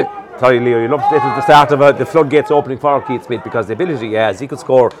 Sorry, Leo, you love it at the start of the floodgates opening for Keith Smith, because the ability he has, he could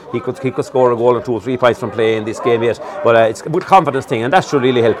score a goal or 2 or 3 points from playing this game yet. But it's a good confidence thing, and that should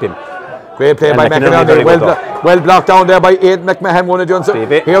really help him. Great play by McMahon. Well blocked down there by Aidan McMahon. One of Johnson.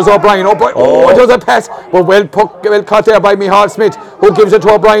 Here's O'Brien. It was a pass, but well caught there by Micheál Smith, who gives it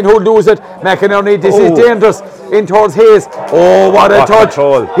to O'Brien, who'll lose it. McInerney, this is dangerous. In towards Hayes. Oh, what a touch.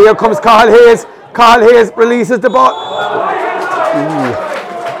 Control. Here comes Carl Hayes. Carl Hayes releases the ball.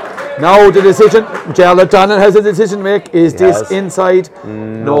 Now the decision, Jarlath Donnan has a decision to make. Is this inside?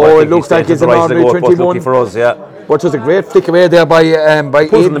 No, it looks like it's an ordinary 21. For us, yeah. Which was a great flick away there by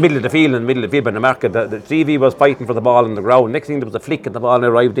Put in the middle of the field, by the market. The TV was fighting for the ball on the ground. Next thing, there was a flick and the ball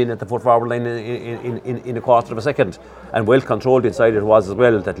arrived in at the foot forward line in a quarter of a second, and well controlled inside it was as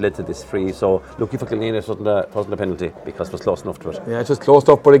well, that led to this free. So lucky for Kilkenny it wasn't a penalty, because it was close enough to it. Yeah, it was close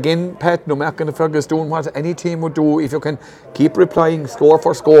enough, but again, Pat, no Mac and Fergus doing what any team would do if you can keep replying score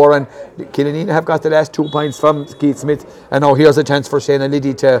for score, and Kilkenny have got the last 2 points from Keith Smith, and now here's a chance for Shane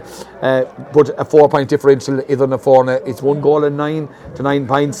Liddy to put a 4-point differential either in the corner. It's 1 goal and 9 to 9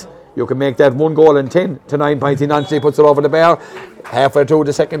 points. You can make that 1 goal and 10 to 9 points. He naturally puts it over the bar. Halfway through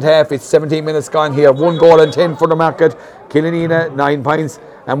the second half, it's 17 minutes gone here. 1 goal and 10 for the market. Killanena, 9 points.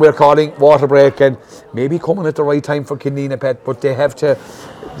 And we're calling water break, and maybe coming at the right time for Killanena, Pet, but they have to,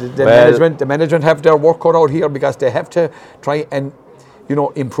 the management have their work cut out here, because they have to try and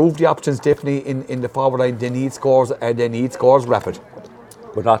improve the options definitely in the forward line. They need scores, and they need scores rapid.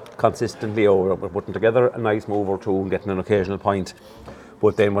 But not consistently. We're putting together a nice move or two and getting an occasional point,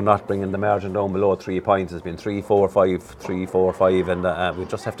 but then we're not bringing the margin down below 3 points. It's been 3, 4, 5, 3, 4, 5, and we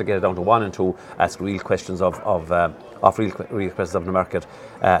just have to get it down to 1 and 2. Ask real questions of real questions of the market.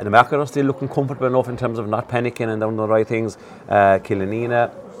 The market are still looking comfortable enough in terms of not panicking and doing the right things.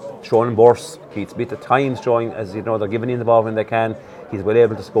 Killanena showing bursts. Keith Smith at times showing, as you know, they're giving in the ball when they can. He's well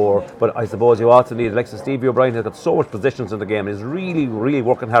able to score, but I suppose you also need Alexis Stevie O'Brien, has got so much positions in the game. He's really, really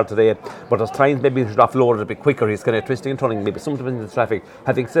working hard today, but there's times maybe he should offload it a bit quicker. He's kind of twisting and turning, maybe sometimes in the traffic.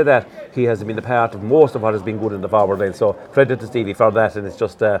 Having said that, he has been a part of most of what has been good in the forward line, so credit to Stevie for that. And it's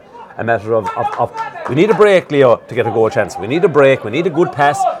just a matter of we need a break, Leo, to get a goal chance. We need a break, we need a good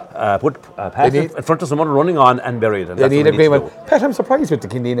pass, put a pass in front of someone running on and bury it. And they need agreement. Pat, I'm surprised with the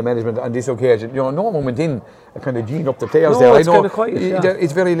Kilkenny management on this occasion. No one went in a kind of gene up the players there. It's kind of quiet.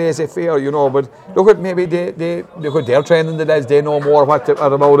 It's very laissez-faire, but look at maybe they're training the lads. They know more about it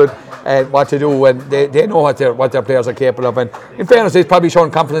and what to do, and they know what their players are capable of. And in fairness, he's probably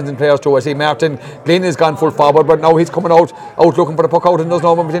showing confidence in players too. I see Martin Glynn has gone full forward, but now he's coming out looking for the puck out, and there's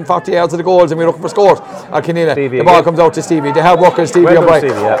no one within 40 yards of the goals, and we're looking for scores. The ball comes out to Stevie. The hard worker Stevie O'Brien.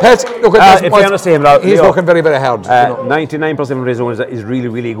 Look at this. He's working very, very hard. 99% of his zone is really,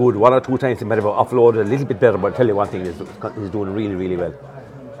 really good. 1 or 2 times he might have offloaded a little bit better, but I'll tell you one thing, he's doing really, really well.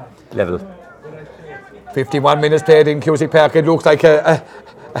 Level. 51 minutes played in Cusack Park. It looks like a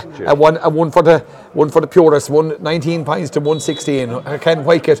one for the purists. 19 points to 116. Ken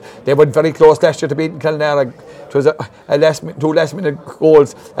Wycott, they went very close last year to beating Kilnara. It was two last minute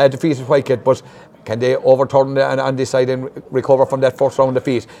goals defeated Wycott, but can they overturn on this side and recover from that first round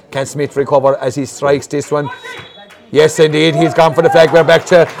defeat? Can Smith recover as he strikes this one? Yes, indeed, he's gone for the flag. We're back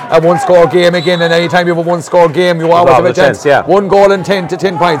to a 1-score game again, and anytime you have a 1-score game, you always have a chance. 1 goal and 10 to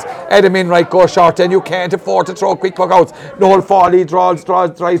 10 points. Adam Enright goes short, and you can't afford to throw quick puck outs. Noel Foley drives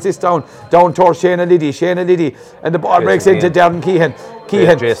this down towards Shane Liddy, and the ball breaks into Darren Keehan.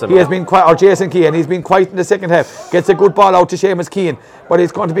 Keehan. Jason. He has been quiet, or Jason Keehan. He's been quiet in the second half. Gets a good ball out to Seamus Keehan, but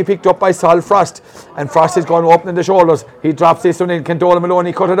it's going to be picked up by Sol Frost, and Frost is going to open the shoulders. He drops this one in. Can Dolan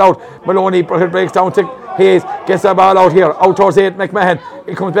Maloney cut it out? Maloney breaks down to Hayes. Gets the ball out here, out towards Aidan McMahon.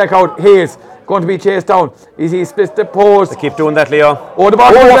 It comes back out. Hayes going to be chased down. He splits the post. They keep doing that, Leo. Oh, the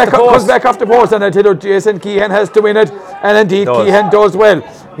ball comes back off the post, and I tell you, Jason Keehan has to win it, and indeed Keehan does well.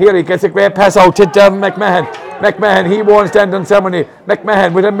 Here he gets a great pass out to Darren McMahon. McMahon, he won't stand on ceremony.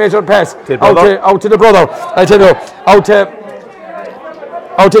 McMahon with a measured pass out to the brother. I tell you,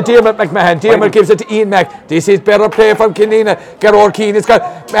 out to Dermot McMahon. Dermot gives it to Ian Mack. This is better play from Kilnina. Gerard Keane has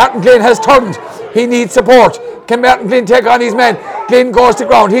got. Martin Glynn has turned. He needs support. Can Martin Glynn take on his man? Glynn goes to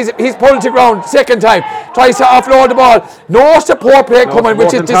ground. He's pulled to ground second time. Tries to offload the ball. No support play coming,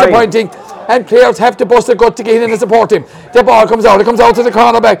 which is disappointing. And players have to bust a gut to get in and support him. The ball comes out. It comes out to the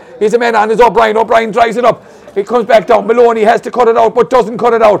cornerback. He's a man on his O'Brien. O'Brien drives it up. It comes back down. Maloney has to cut it out, but doesn't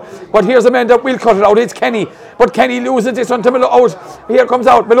cut it out. But here's a man that will cut it out. It's Kenny. But Kenny loses this one to Maloney. Here comes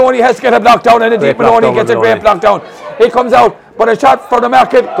out. Maloney has to get a block down, and indeed Maloney gets a great block down. It comes out, but a shot for the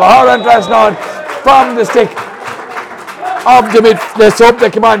market. Goharan Drasnon from the stick of the mid. Let's hope they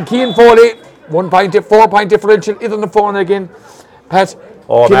come on. Keane Foley, 4 point differential. It's on the phone again. Pat.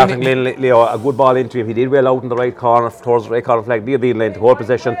 Oh, Martin Glynn, Leo, a good ball into him. He did well out in the right corner, towards the right corner flag, near the lane to hold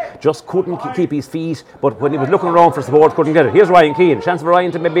possession. Just couldn't keep his feet, but when he was looking around for support, couldn't get it. Here's Ryan Keane. Chance for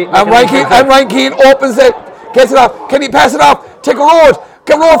Ryan to maybe. And Ryan Keane opens it, gets it off. Can he pass it off? Take a road.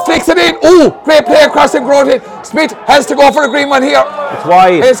 Garrod flicks it in. Oh, great play across him, Garrod. Smith has to go for a green one here. It's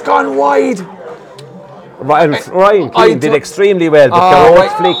wide. It's gone wide. Ryan Keane did extremely well, but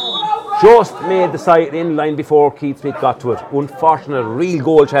Garrod's flick just made the side in line before Keith Smith got to it. Unfortunate, real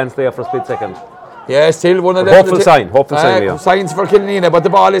goal chance there for a split second. Yeah, still one of them. Hopeful sign, yeah. Signs for Kilnina, but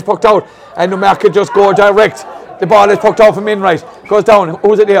the ball is pucked out, and Newmark could just go direct. The ball is pucked out from Inright, goes down.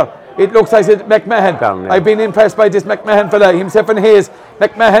 Who's it here? It looks like it's McMahon. Down, yeah. I've been impressed by this McMahon fella, himself and Hayes.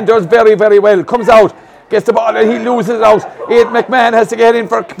 McMahon does very, very well. Comes out, gets the ball, and he loses it out. McMahon has to get in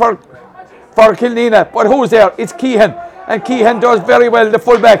for Kilnina, but who's there? It's Keehan. And Keehan does very well, the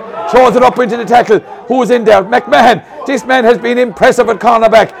fullback, throws it up into the tackle. Who's in there? McMahon. This man has been impressive at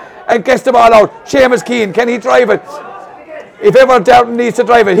cornerback and gets the ball out. Seamus Keane, can he drive it? If ever Darren needs to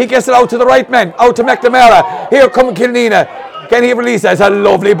drive it, he gets it out to the right man, out to McNamara. Here comes Kilnina. Can he release it? That's a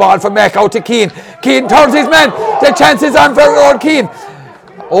lovely ball from Mac out to Keane. Keane turns his man. The chance is on for Lord Keane.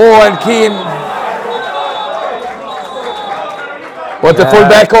 Oh, and Keane. But the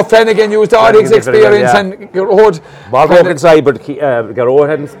full-back of Flanagan used all his experience and Garrod. Ball broke inside, but Garrod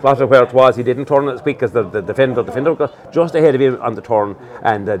hadn't spotted where it was. He didn't turn it as quick as the defender. The defender got just ahead of him on the turn,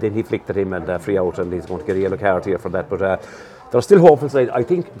 and then he flicked at him and free out, and he's going to get a yellow card here for that. But they're still hopeful side. I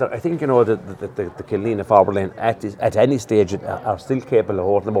think you know the Kilnina forward line at any stage are still capable of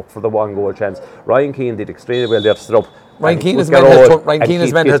holding them up for the one goal chance. Ryan Keane did extremely well there to set up. Ryan Keane's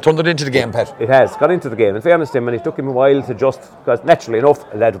man has turned it into the game, Pat. It has got into the game. In fairness to him, and it took him a while to just, because naturally enough,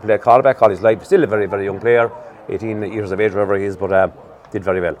 a lad to play quarterback all his life. Still a very, very young player, 18 years of age, whatever he is, but did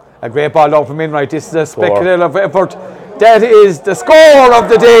very well. A great ball down from Inright. This is a spectacular effort. That is the score of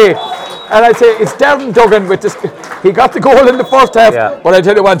the day. And I'd say it's Darren Duggan with this. He got the goal in the first half, but I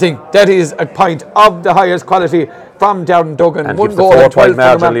tell you one thing, that is a point of the highest quality from Darren Duggan. And one goal and 12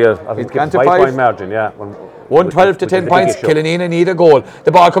 margin, I think it's a 5-point margin, yeah. 1-12 to 10 points. Killanena need a goal.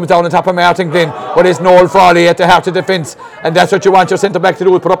 The ball comes down on top of Martin Glynn, but it's Noel Frawley at the heart of defence, and that's what you want your centre back to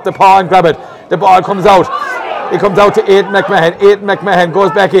do, is put up the paw and grab it. The ball comes out. It comes out to Aidan McMahon. Aidan McMahon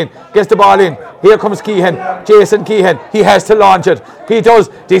goes back in, gets the ball in. Here comes Keehan, Jason Keehan. He has to launch it. He does.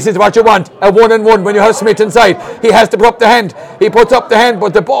 This is what you want, a 1-on-1 when you have Smith inside. He has to put up the hand. He puts up the hand,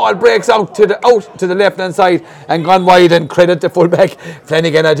 but the ball breaks out to the left-hand side and gone wide, and credit the fullback.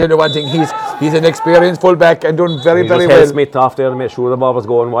 Flanagan, I tell you one thing, he's an experienced fullback and done very, very well. Smith off there to make sure the ball was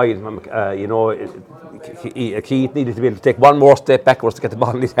going wide. Keith needed to be able to take one more step backwards to get the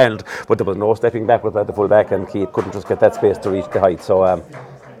ball in his hand, but there was no stepping backwards at the fullback, and Keith couldn't just get that space to reach the height. So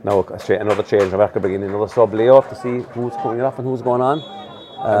now another change of after beginning, another sub layoff to see who's coming off and who's going on.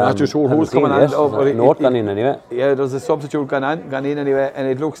 I'm not too sure who's coming on. Note gone in anyway. Yeah, there's a substitute gone in anyway, and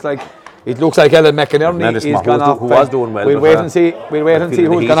it looks like Ellen McInerney is gone off. Who was doing well. We'll wait and see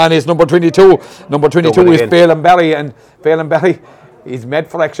who's gone on. Is number 22. Number 22 is Phelan Barry, and Phelan Barry is made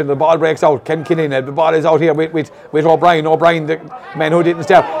for action. The ball breaks out. Ken Killeen, the ball is out here with O'Brien. O'Brien, the man who didn't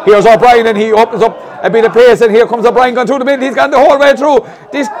start. Here's O'Brien, and he opens up a bit of pace, and here comes O'Brien going through the middle. He's gone the whole way through.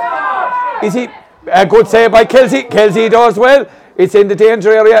 This is he. A good save by Kelsey. Kelsey does well. It's in the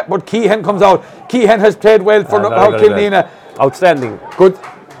danger area, but Keehan comes out. Keehan has played well for Killeen. Outstanding.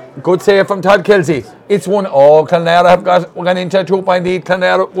 Good save from Todd Kelsey. It's one. Oh, Clonera have gone into a 2-point lead.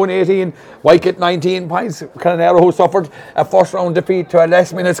 Clonera 118. Wycott 19 points. Clonera, who suffered a first round defeat to a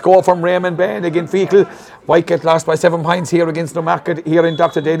last minute score from Raymond Bain against Fecal. Wycott lost by 7 points here against Newmarket here in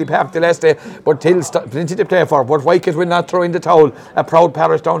Dr. Daly Park the last day, but still plenty to play for. But Wycott will not throw in the towel. A proud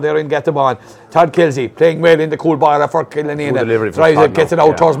parish down there in Gattabon. Todd Kelsey playing well in the cool bar for Killanena. Tries it, gets it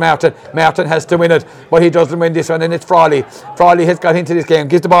out towards Martin. Martin has to win it, but he doesn't win this one, and it's Frawley. Frawley has got into this game,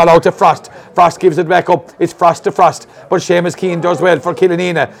 gives the ball out to Frost. Frost gives it back up. It's Frost to Frost, but Seamus Keane does well for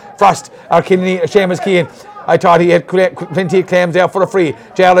Killanena. Seamus Keane. I thought he had plenty of claims there for a free.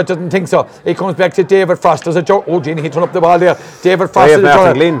 Jarlath doesn't think so. He comes back to David Frost. There's a joke. Oh, Gene, he turned up the ball there. David Frost is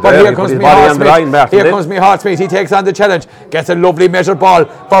the but here comes me Hart Smith. He takes on the challenge. Gets a lovely measured ball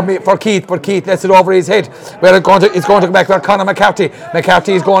for Keith, but Keith lets it over his head. Where it's going to come back to Conor McCarthy.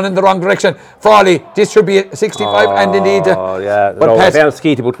 McCarthy is going in the wrong direction. Frawley, this should be 65 and indeed. Oh, yeah. But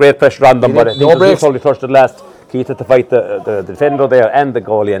Keith put great pressure on them, but I think he only touched it last. Keith had to fight the defender there and the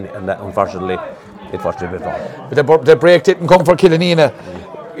goalie, and that, unfortunately, it was a bit wrong. But the break didn't come for Killanena.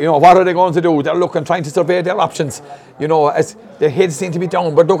 You know, what are they going to do? They're looking, trying to survey their options. You know, as their heads seem to be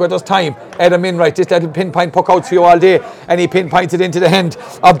down, but look at this time. Adam Minwright, this little pinpoint puck out for you all day, and he pinpoints it into the hand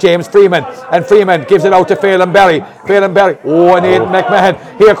of James Freeman, and Freeman gives it out to Phelan Barry. Oh, and Aidan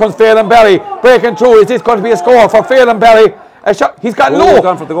McMahon. Here comes Phelan Barry, breaking through. Is this going to be a score for Phelan Barry? A shot. He's got low. He's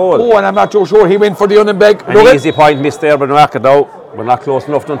gone for the goal. Oh, and I'm not too sure he went for the Unenbeg. An easy point missed there by Newmarket now. We're not close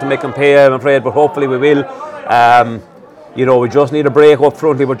enough to make them pay, I'm afraid, but hopefully we will. You know, we just need a break up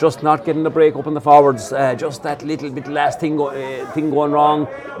front. We're just not getting the break up in the forwards. Just that little bit last thing going wrong.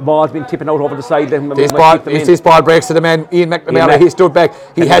 Ball's been tipping out over the side. This ball breaks to the man, Ian McNamara. He stood back.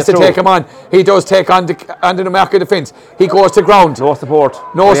 He has to take him on. He does take on the Newmarket defence. He goes to ground. No support.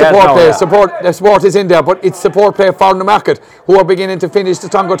 No support play. Yeah. The support is in there, but it's support play for Newmarket, who are beginning to finish the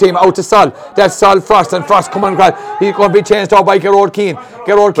stronger team out to Sol. That's Sol Frost, and Frost coming across. He's going to be changed out by Gerard Keane.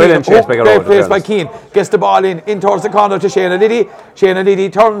 Great place by Keane. Gets the ball in towards the corner to Shane Liddy. Shane Liddy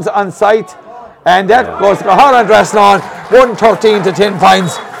turns on sight, and that goes to Holland Rasnawn. 113 to 10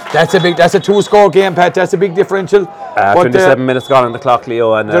 points. That's a 2-score game, Pat. That's a big differential. 27 minutes gone on the clock,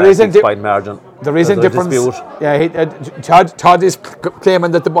 Leo, and there isn't 6-point margin. There isn't difference. Dispute. Yeah, Todd is claiming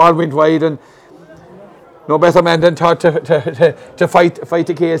that the ball went wide, and no better man than Todd to fight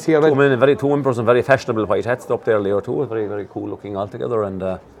the case here. Two members and very fashionable white hats up there, Leo, too. Very, very cool looking altogether, and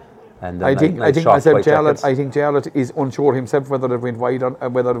I think Jarlath is unsure himself whether they went wide or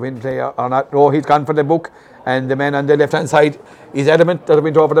whether they went play or not. No, he's gone for the book, and the man on the left hand side is adamant that it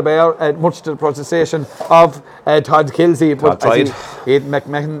went over the bar, much to the protestation of Todd Kelsey. But I think Aidan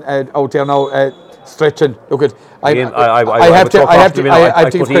McMahon out there now stretching. Look at I have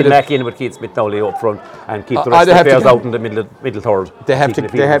to put Ian Mack in with Keith Smith now up front and keep the rest of the players out in the middle third. They have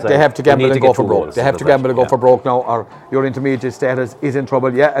to gamble and go for broke. They have to gamble and go for broke now, or your intermediate status is in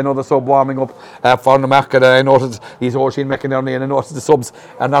trouble. Yeah, another sub warming up for the market. I noticed he's Oisin McInerney, and I noticed the subs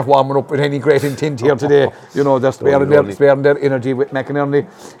are not warming up with any great intent here today. You know, they're sparing their energy with McInerney.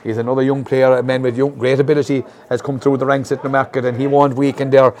 He's another young player, a man with great ability, has come through the ranks at the market, and he won't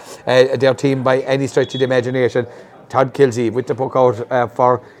weaken their team by any stretch of the imagination. Todd Kelsey with the puck out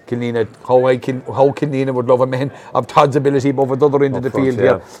for Killanena. How Killanena would love a man of Todd's ability above the other end of the field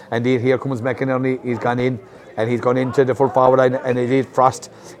here. And here comes McInerney. He's gone in, and he's gone into the full forward line, and it is Frost.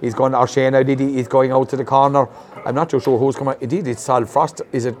 He's gone, or Shane O'Diddy, he's going out to the corner. I'm not too sure who's coming. Indeed, it's Sol Frost.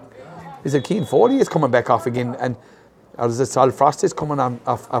 Is it Keane Foley is coming back off again, or is it Sol Frost is coming on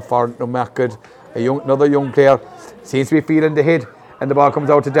off for Newmarket? Another young player seems to be feeling the head. And the ball comes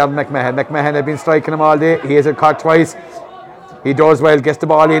out to Darren McMahon. McMahon had been striking him all day. He has it caught twice. He does well, gets the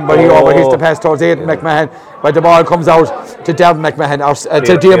ball in, but he overhits the pass towards Aidan McMahon. But the ball comes out to Darren McMahon, or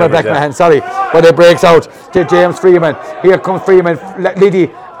to Diarmaid McMahon, sorry. But it breaks out to James Freeman. Here comes Freeman,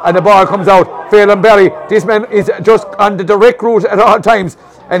 Liddy, and the ball comes out. Phelan Barry, this man is just on the direct route at all times.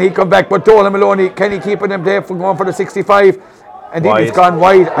 And he come back, but Dolan Maloney, can he keep him there from going for the 65? And then he's gone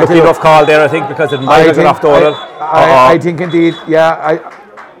wide. Lucky enough call there, I think, because it might have gone off Dolan. I think indeed, yeah.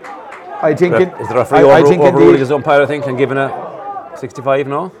 I think is there a free overruling his umpire, I think, and giving a 65,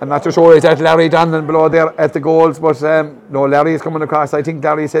 no? I'm not too sure. Is that Larry Donlan below there at the goals? But no, Larry is coming across. I think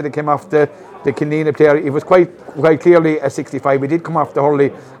Larry said it came off the Killanena player. It was quite clearly a 65. He did come off the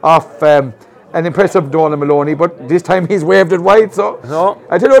hurley off an impressive Dolan Maloney, but this time he's waved it wide. So no,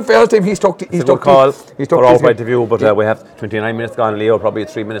 I tell you what, first time he stuck call for our point of view. But we have 29 minutes gone. Leo, probably a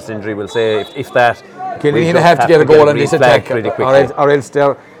 3 minutes injury. We'll say if that. Killanena have to get a goal on this attack, or else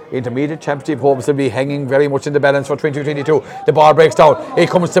their intermediate championship hopes will be hanging very much in the balance for 2022. The ball breaks down. It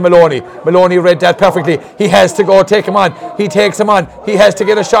comes to Maloney. Maloney read that perfectly. He has to go take him on. He takes him on. He has to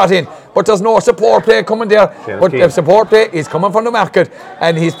get a shot in. but there's no support play coming there. But the support play is coming from the market,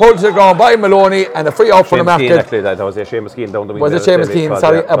 and he's pulled to the ground by Maloney, and a free out from the market. Actually, that was Seamus Keane down the wing. Was it Seamus Keane?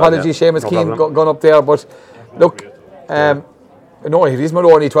 Sorry, apologies, Seamus Keane gone up there. But look, no, it is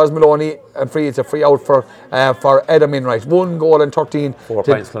Maloney. It was Maloney and free. It's a free out for Adam Enright. 1 goal and 13. 4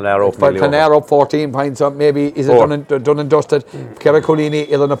 points. Clonera up 14 points. Maybe is it done and dusted? Kerry Colini,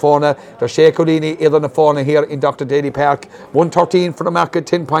 Illanafona. There's Shea Colini, Illanafona here in Dr. Daly Park. 113 for the market,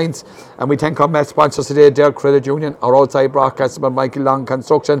 10 points. And we thank our match sponsors today, Dale Credit Union, our outside broadcaster, Michael Long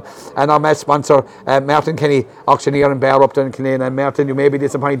Construction, and our match sponsor, Martin Kenny, auctioneer in Bear Upton and Killeen. And Martin, you may be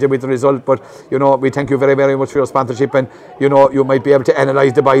disappointed with the result, but you know we thank you very, very much for your sponsorship, and you know you might be able to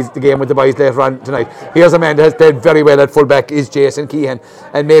analyse the game with the boys later on tonight. Here's a man that has played very well at fullback, is Jason Keehan,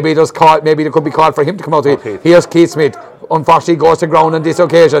 and maybe there could be called for him to come out of it. Here's Keith Smith. Unfortunately goes to ground on this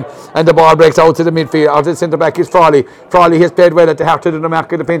occasion, and the ball breaks out to the midfield. Out to the centre back is Frawley. Frawley has played well at the heart of the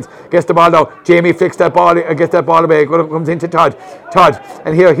mark of defence. Gets the ball down. Jamie flicks that ball, gets that ball away. Comes into Todd,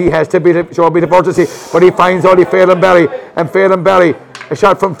 and here he has to show a bit of urgency, but he finds only Phelan Barry, and Phelan Barry, a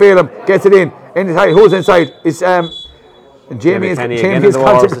shot from Phelan, gets it in. Inside, who's inside? It's Jamie has gone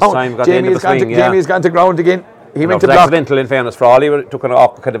to ground. Jamie has gone to ground again. He went to block. Accidental, in fairness. Frawley took an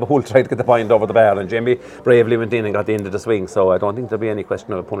off, kind of a hold, tried to get the point over the bar, and Jamie bravely went in and got the end of the swing. So I don't think there'll be any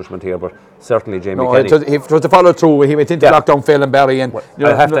question of punishment here, but certainly Jamie Kenny. It was to follow through. He went into block down Phelan Barry, and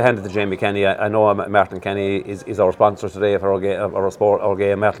I have to hand it to Jamie Kenny. I know Martin Kenny is our sponsor today for our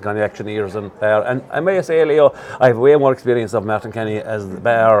game, Martin Kenny Auctioneers and Bar. And I may say, Leo, I have way more experience of Martin Kenny as the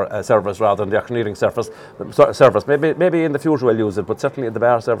bar service rather than the auctioneering service. Maybe in the future we'll use it, but certainly the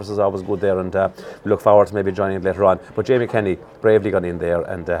bar service is always good there, and we look forward to maybe joining later on. But Jamie Kenny bravely got in there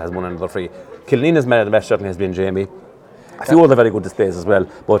and has won another free. Kilneena's man of the match certainly has been Jamie. A few other very good displays as well,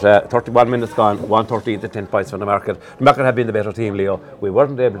 but 31 minutes gone, 113 to 10 points from the market. The market have been the better team, Leo. We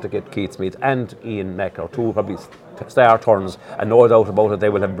weren't able to get Keith Smith and Ian Mack, or two probably star turns, and no doubt about it, they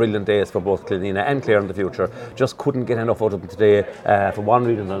will have brilliant days for both Kilneena and Clare in the future. Just couldn't get enough out of them today for one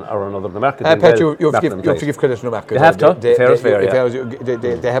reason or another. The market Pat, you have to give credit to the market. You have to. Fair is fair,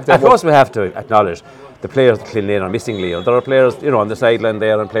 they have to. Of course we have to acknowledge the players that Killeen are missing, Leo. There are players, on the sideline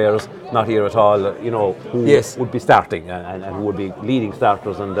there, and players not here at all, who would be starting and who would be leading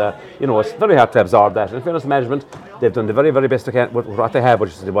starters. And, it's very hard to absorb that. And in fairness, management, they've done the very, very best they can with what they have, but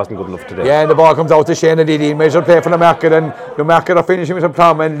it wasn't good enough today. Yeah, and the ball comes out to Shane and Liddy. Measured play for the market, and the market are finishing with a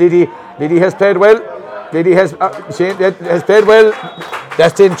plum. And Liddy has played well. Shane has played well.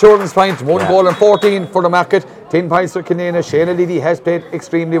 That's the insurance points. 1 goal and 14 for the market. 10 points for Kilneena. Shane Liddy has played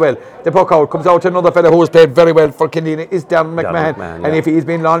extremely well. The puck out comes out to another fella who has played very well for Kilneena is Darren McMahon. And if he's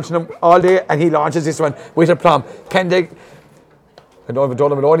been launching them all day, and he launches this one with a plum, can they? I don't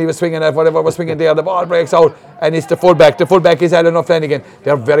know he was swinging at whatever was swinging there. The ball breaks out, and it's the fullback. The fullback is Alan O'Flanagan.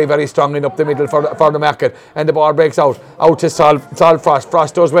 They're very, very strong in up the middle for the market, and the ball breaks out to Sol Frost.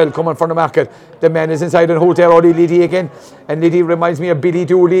 Frost does well coming from the market. The man is inside, and who's there? Only Liddy again, and Liddy reminds me of Billy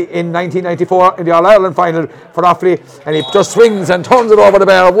Dooley in 1994 in the All Ireland final for Offaly, and he just swings and turns it over the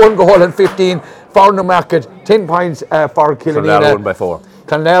bar. 1 goal and 15 for the market. 10 points for Kilneena. Clonera won by 4.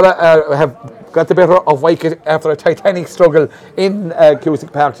 Clonera have got the better of Wycott after a titanic struggle in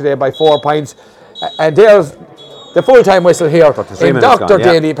Cusick Park today by 4 points. And there's the full-time whistle here in Dr.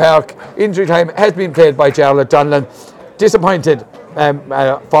 Daly Park. Injury time has been played by Charlotte Donlan. Disappointment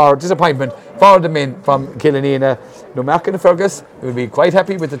for the men from Kilneena. Newmarket and Fergus will be quite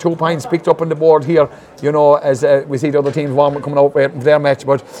happy with the 2 points picked up on the board here, as we see the other teams coming out with their match,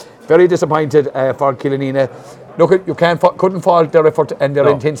 but very disappointed for Kilneena. Look, you couldn't fault their effort and their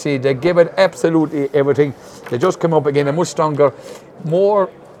intensity. They gave it absolutely everything. They just came up again a much stronger, more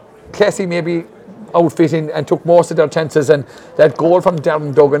classy maybe outfitting, and took most of their chances. And that goal from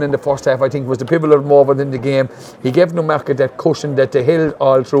Darren Duggan in the first half, I think, was the pivotal moment in the game. He gave Newmarket that cushion that they held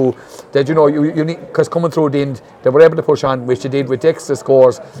all through. That you need, because coming through the end, they were able to push on, which they did with extra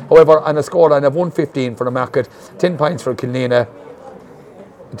scores. However, on a scoreline of 115 for the market, 10 points for Kilneena.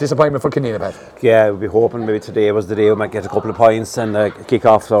 Disappointment for Kilneena, Pat. Yeah, we'll be hoping maybe today was the day we might get a couple of points and kick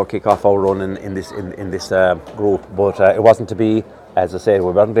off our run in this group. But it wasn't to be. As I said,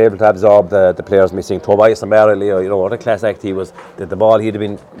 we weren't able to absorb the players missing. Tobias Amarelli, what a class act he was. The ball he'd have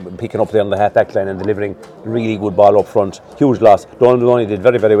been picking up there on the half-back line and delivering really good ball up front. Huge loss. Donald Maloney did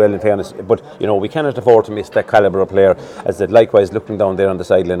very, very well in fairness. But, we cannot afford to miss that calibre of player. As that, likewise, looking down there on the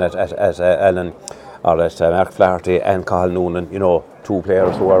sideline at Alan, or at Mark Flaherty and Cathal Noonan, 2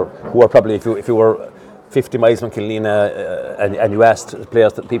 players who are probably, if you were 50 miles from Kilneena and you asked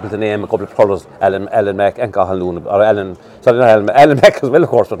people to name a couple of colours, Alan Mack and Cathal Noonan, or Alan Mack as well, of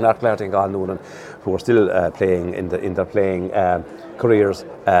course, but Mark Flaherty and Cathal Noonan who are still playing in their playing careers,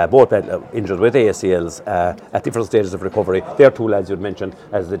 both injured with ACLs at different stages of recovery. They're two lads you'd mentioned,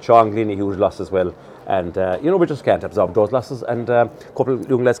 as the Sean Gleaney, huge loss as well. And, we just can't absorb those losses. And a couple of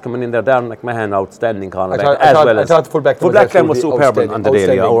young lads coming in there, Darren McMahon, outstanding cornerback, I thought full-back line was superb on the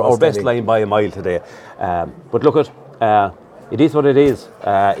daily, our best line by a mile today. But look at... it is what it is.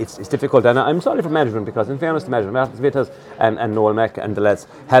 It's difficult, and I'm sorry for management, because in fairness to management, Martin Svitas and Noel Mack and the lads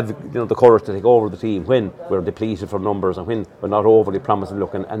have the courage to take over the team when we're depleted for numbers and when we're not overly promising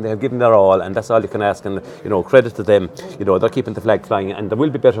looking, and they have given their all, and that's all you can ask. And credit to them. They're keeping the flag flying, and there will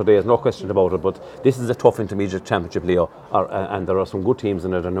be better days, no question about it. But this is a tough intermediate championship, Leo, and there are some good teams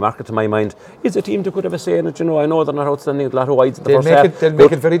in it. And the market, to my mind, is a team that could have a say in it. I know they're not outstanding, a lot of wides in the first half. They'll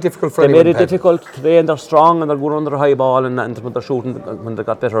make it very difficult for anyone. They made it difficult today, and they're strong, and they're going under a high ball, and when they're shooting, when they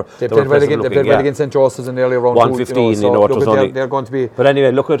got better, they played well against St. Joseph's in the early round. 115, they're going to be. But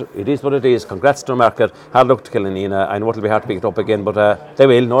anyway, look at it is what it is. Congrats to the market. Hard luck to Killanena. I know it'll be hard to pick it up again, but they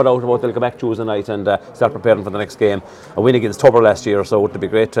will, no doubt about. They'll go back Tuesday night and start preparing for the next game. A win against Tubber last year, so it would be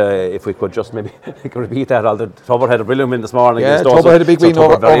great if we could just maybe repeat that. Although Tubber had a brilliant win this morning. Yeah, against Tubber had a big win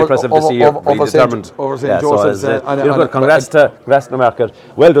over. Very impressive to see. Over St. Joseph's. Congrats to the market.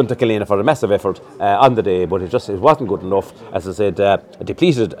 Well done to Killanena for a massive effort on the day, but it wasn't good enough. As I said, a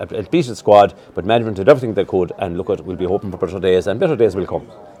depleted squad, but management did everything they could, and look at, we'll be hoping for better days, and better days will come.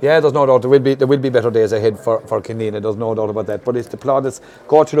 Yeah, there's no doubt there will be better days ahead for Killanena, there's no doubt about that. But it's the plaudits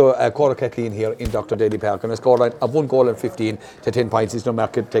go to Cora Kathleen here in Dr. Daly Park, and a scoreline of 1 goal and 15 to 10 points. Is no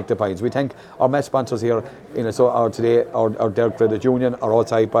market take the points. We thank our match sponsors here today, our Derek Credit Union, our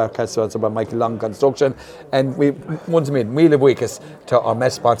outside broadcast sponsor by Michael Long Construction, and we once again we live weakest to our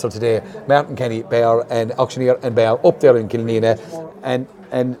match sponsor today, Martin Kenny Bear and Auctioneer and Bear up there in Killanena, and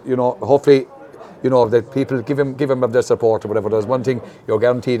hopefully that people give him of their support or whatever. There's one thing, you're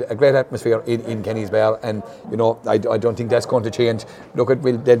guaranteed a great atmosphere in Kenny's Bar, and I don't think that's going to change. They'll be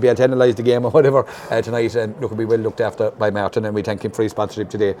able to analyse the game or whatever tonight, and it'll be well looked after by Martin, and we thank him for his sponsorship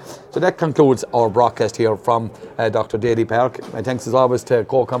today. So that concludes our broadcast here from Dr. Daly Park. And thanks as always to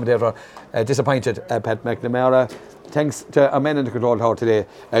co-commentator disappointed Pat McNamara. Thanks to our men in the control tower today,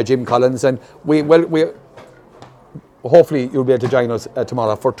 Jim Collins, and we hopefully you'll be able to join us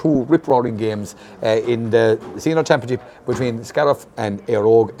tomorrow for 2 rip-roaring games in the senior championship between Scariff and Éire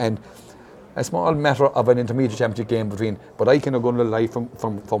Óg, and a small matter of an intermediate championship game between Bodykin and Gunlow live from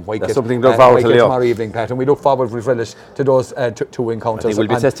Whitegate. That's something to look forward to, Leo. Tomorrow evening, Pat, and we look forward with relish to those two encounters. I think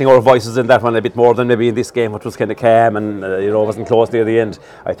we'll be testing our voices in that one a bit more than maybe in this game, which was kind of calm and wasn't close near the end.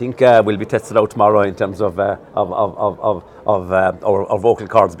 I think we'll be tested out tomorrow in terms of our vocal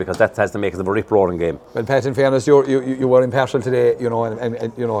cords, because that has to make it a rip-roaring game. Well, Pat, in fairness, you were impartial today,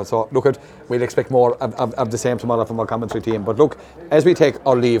 and so look at, we'll expect more of the same tomorrow from our commentary team. But look, as we take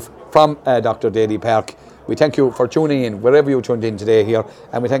our leave from Dr. Daly Park, we thank you for tuning in wherever you tuned in today here,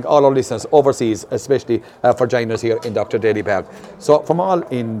 and we thank all our listeners overseas, especially for joining us here in Dr. Daly Park. So from all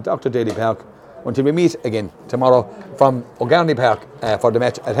in Dr. Daly Park, until we meet again tomorrow from O'Garney Park for the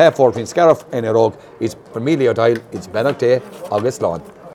match at 4:30 between Scariff and Éire Óg, it's from me, Leo Doyle, it's Bennock Day, August Lawn.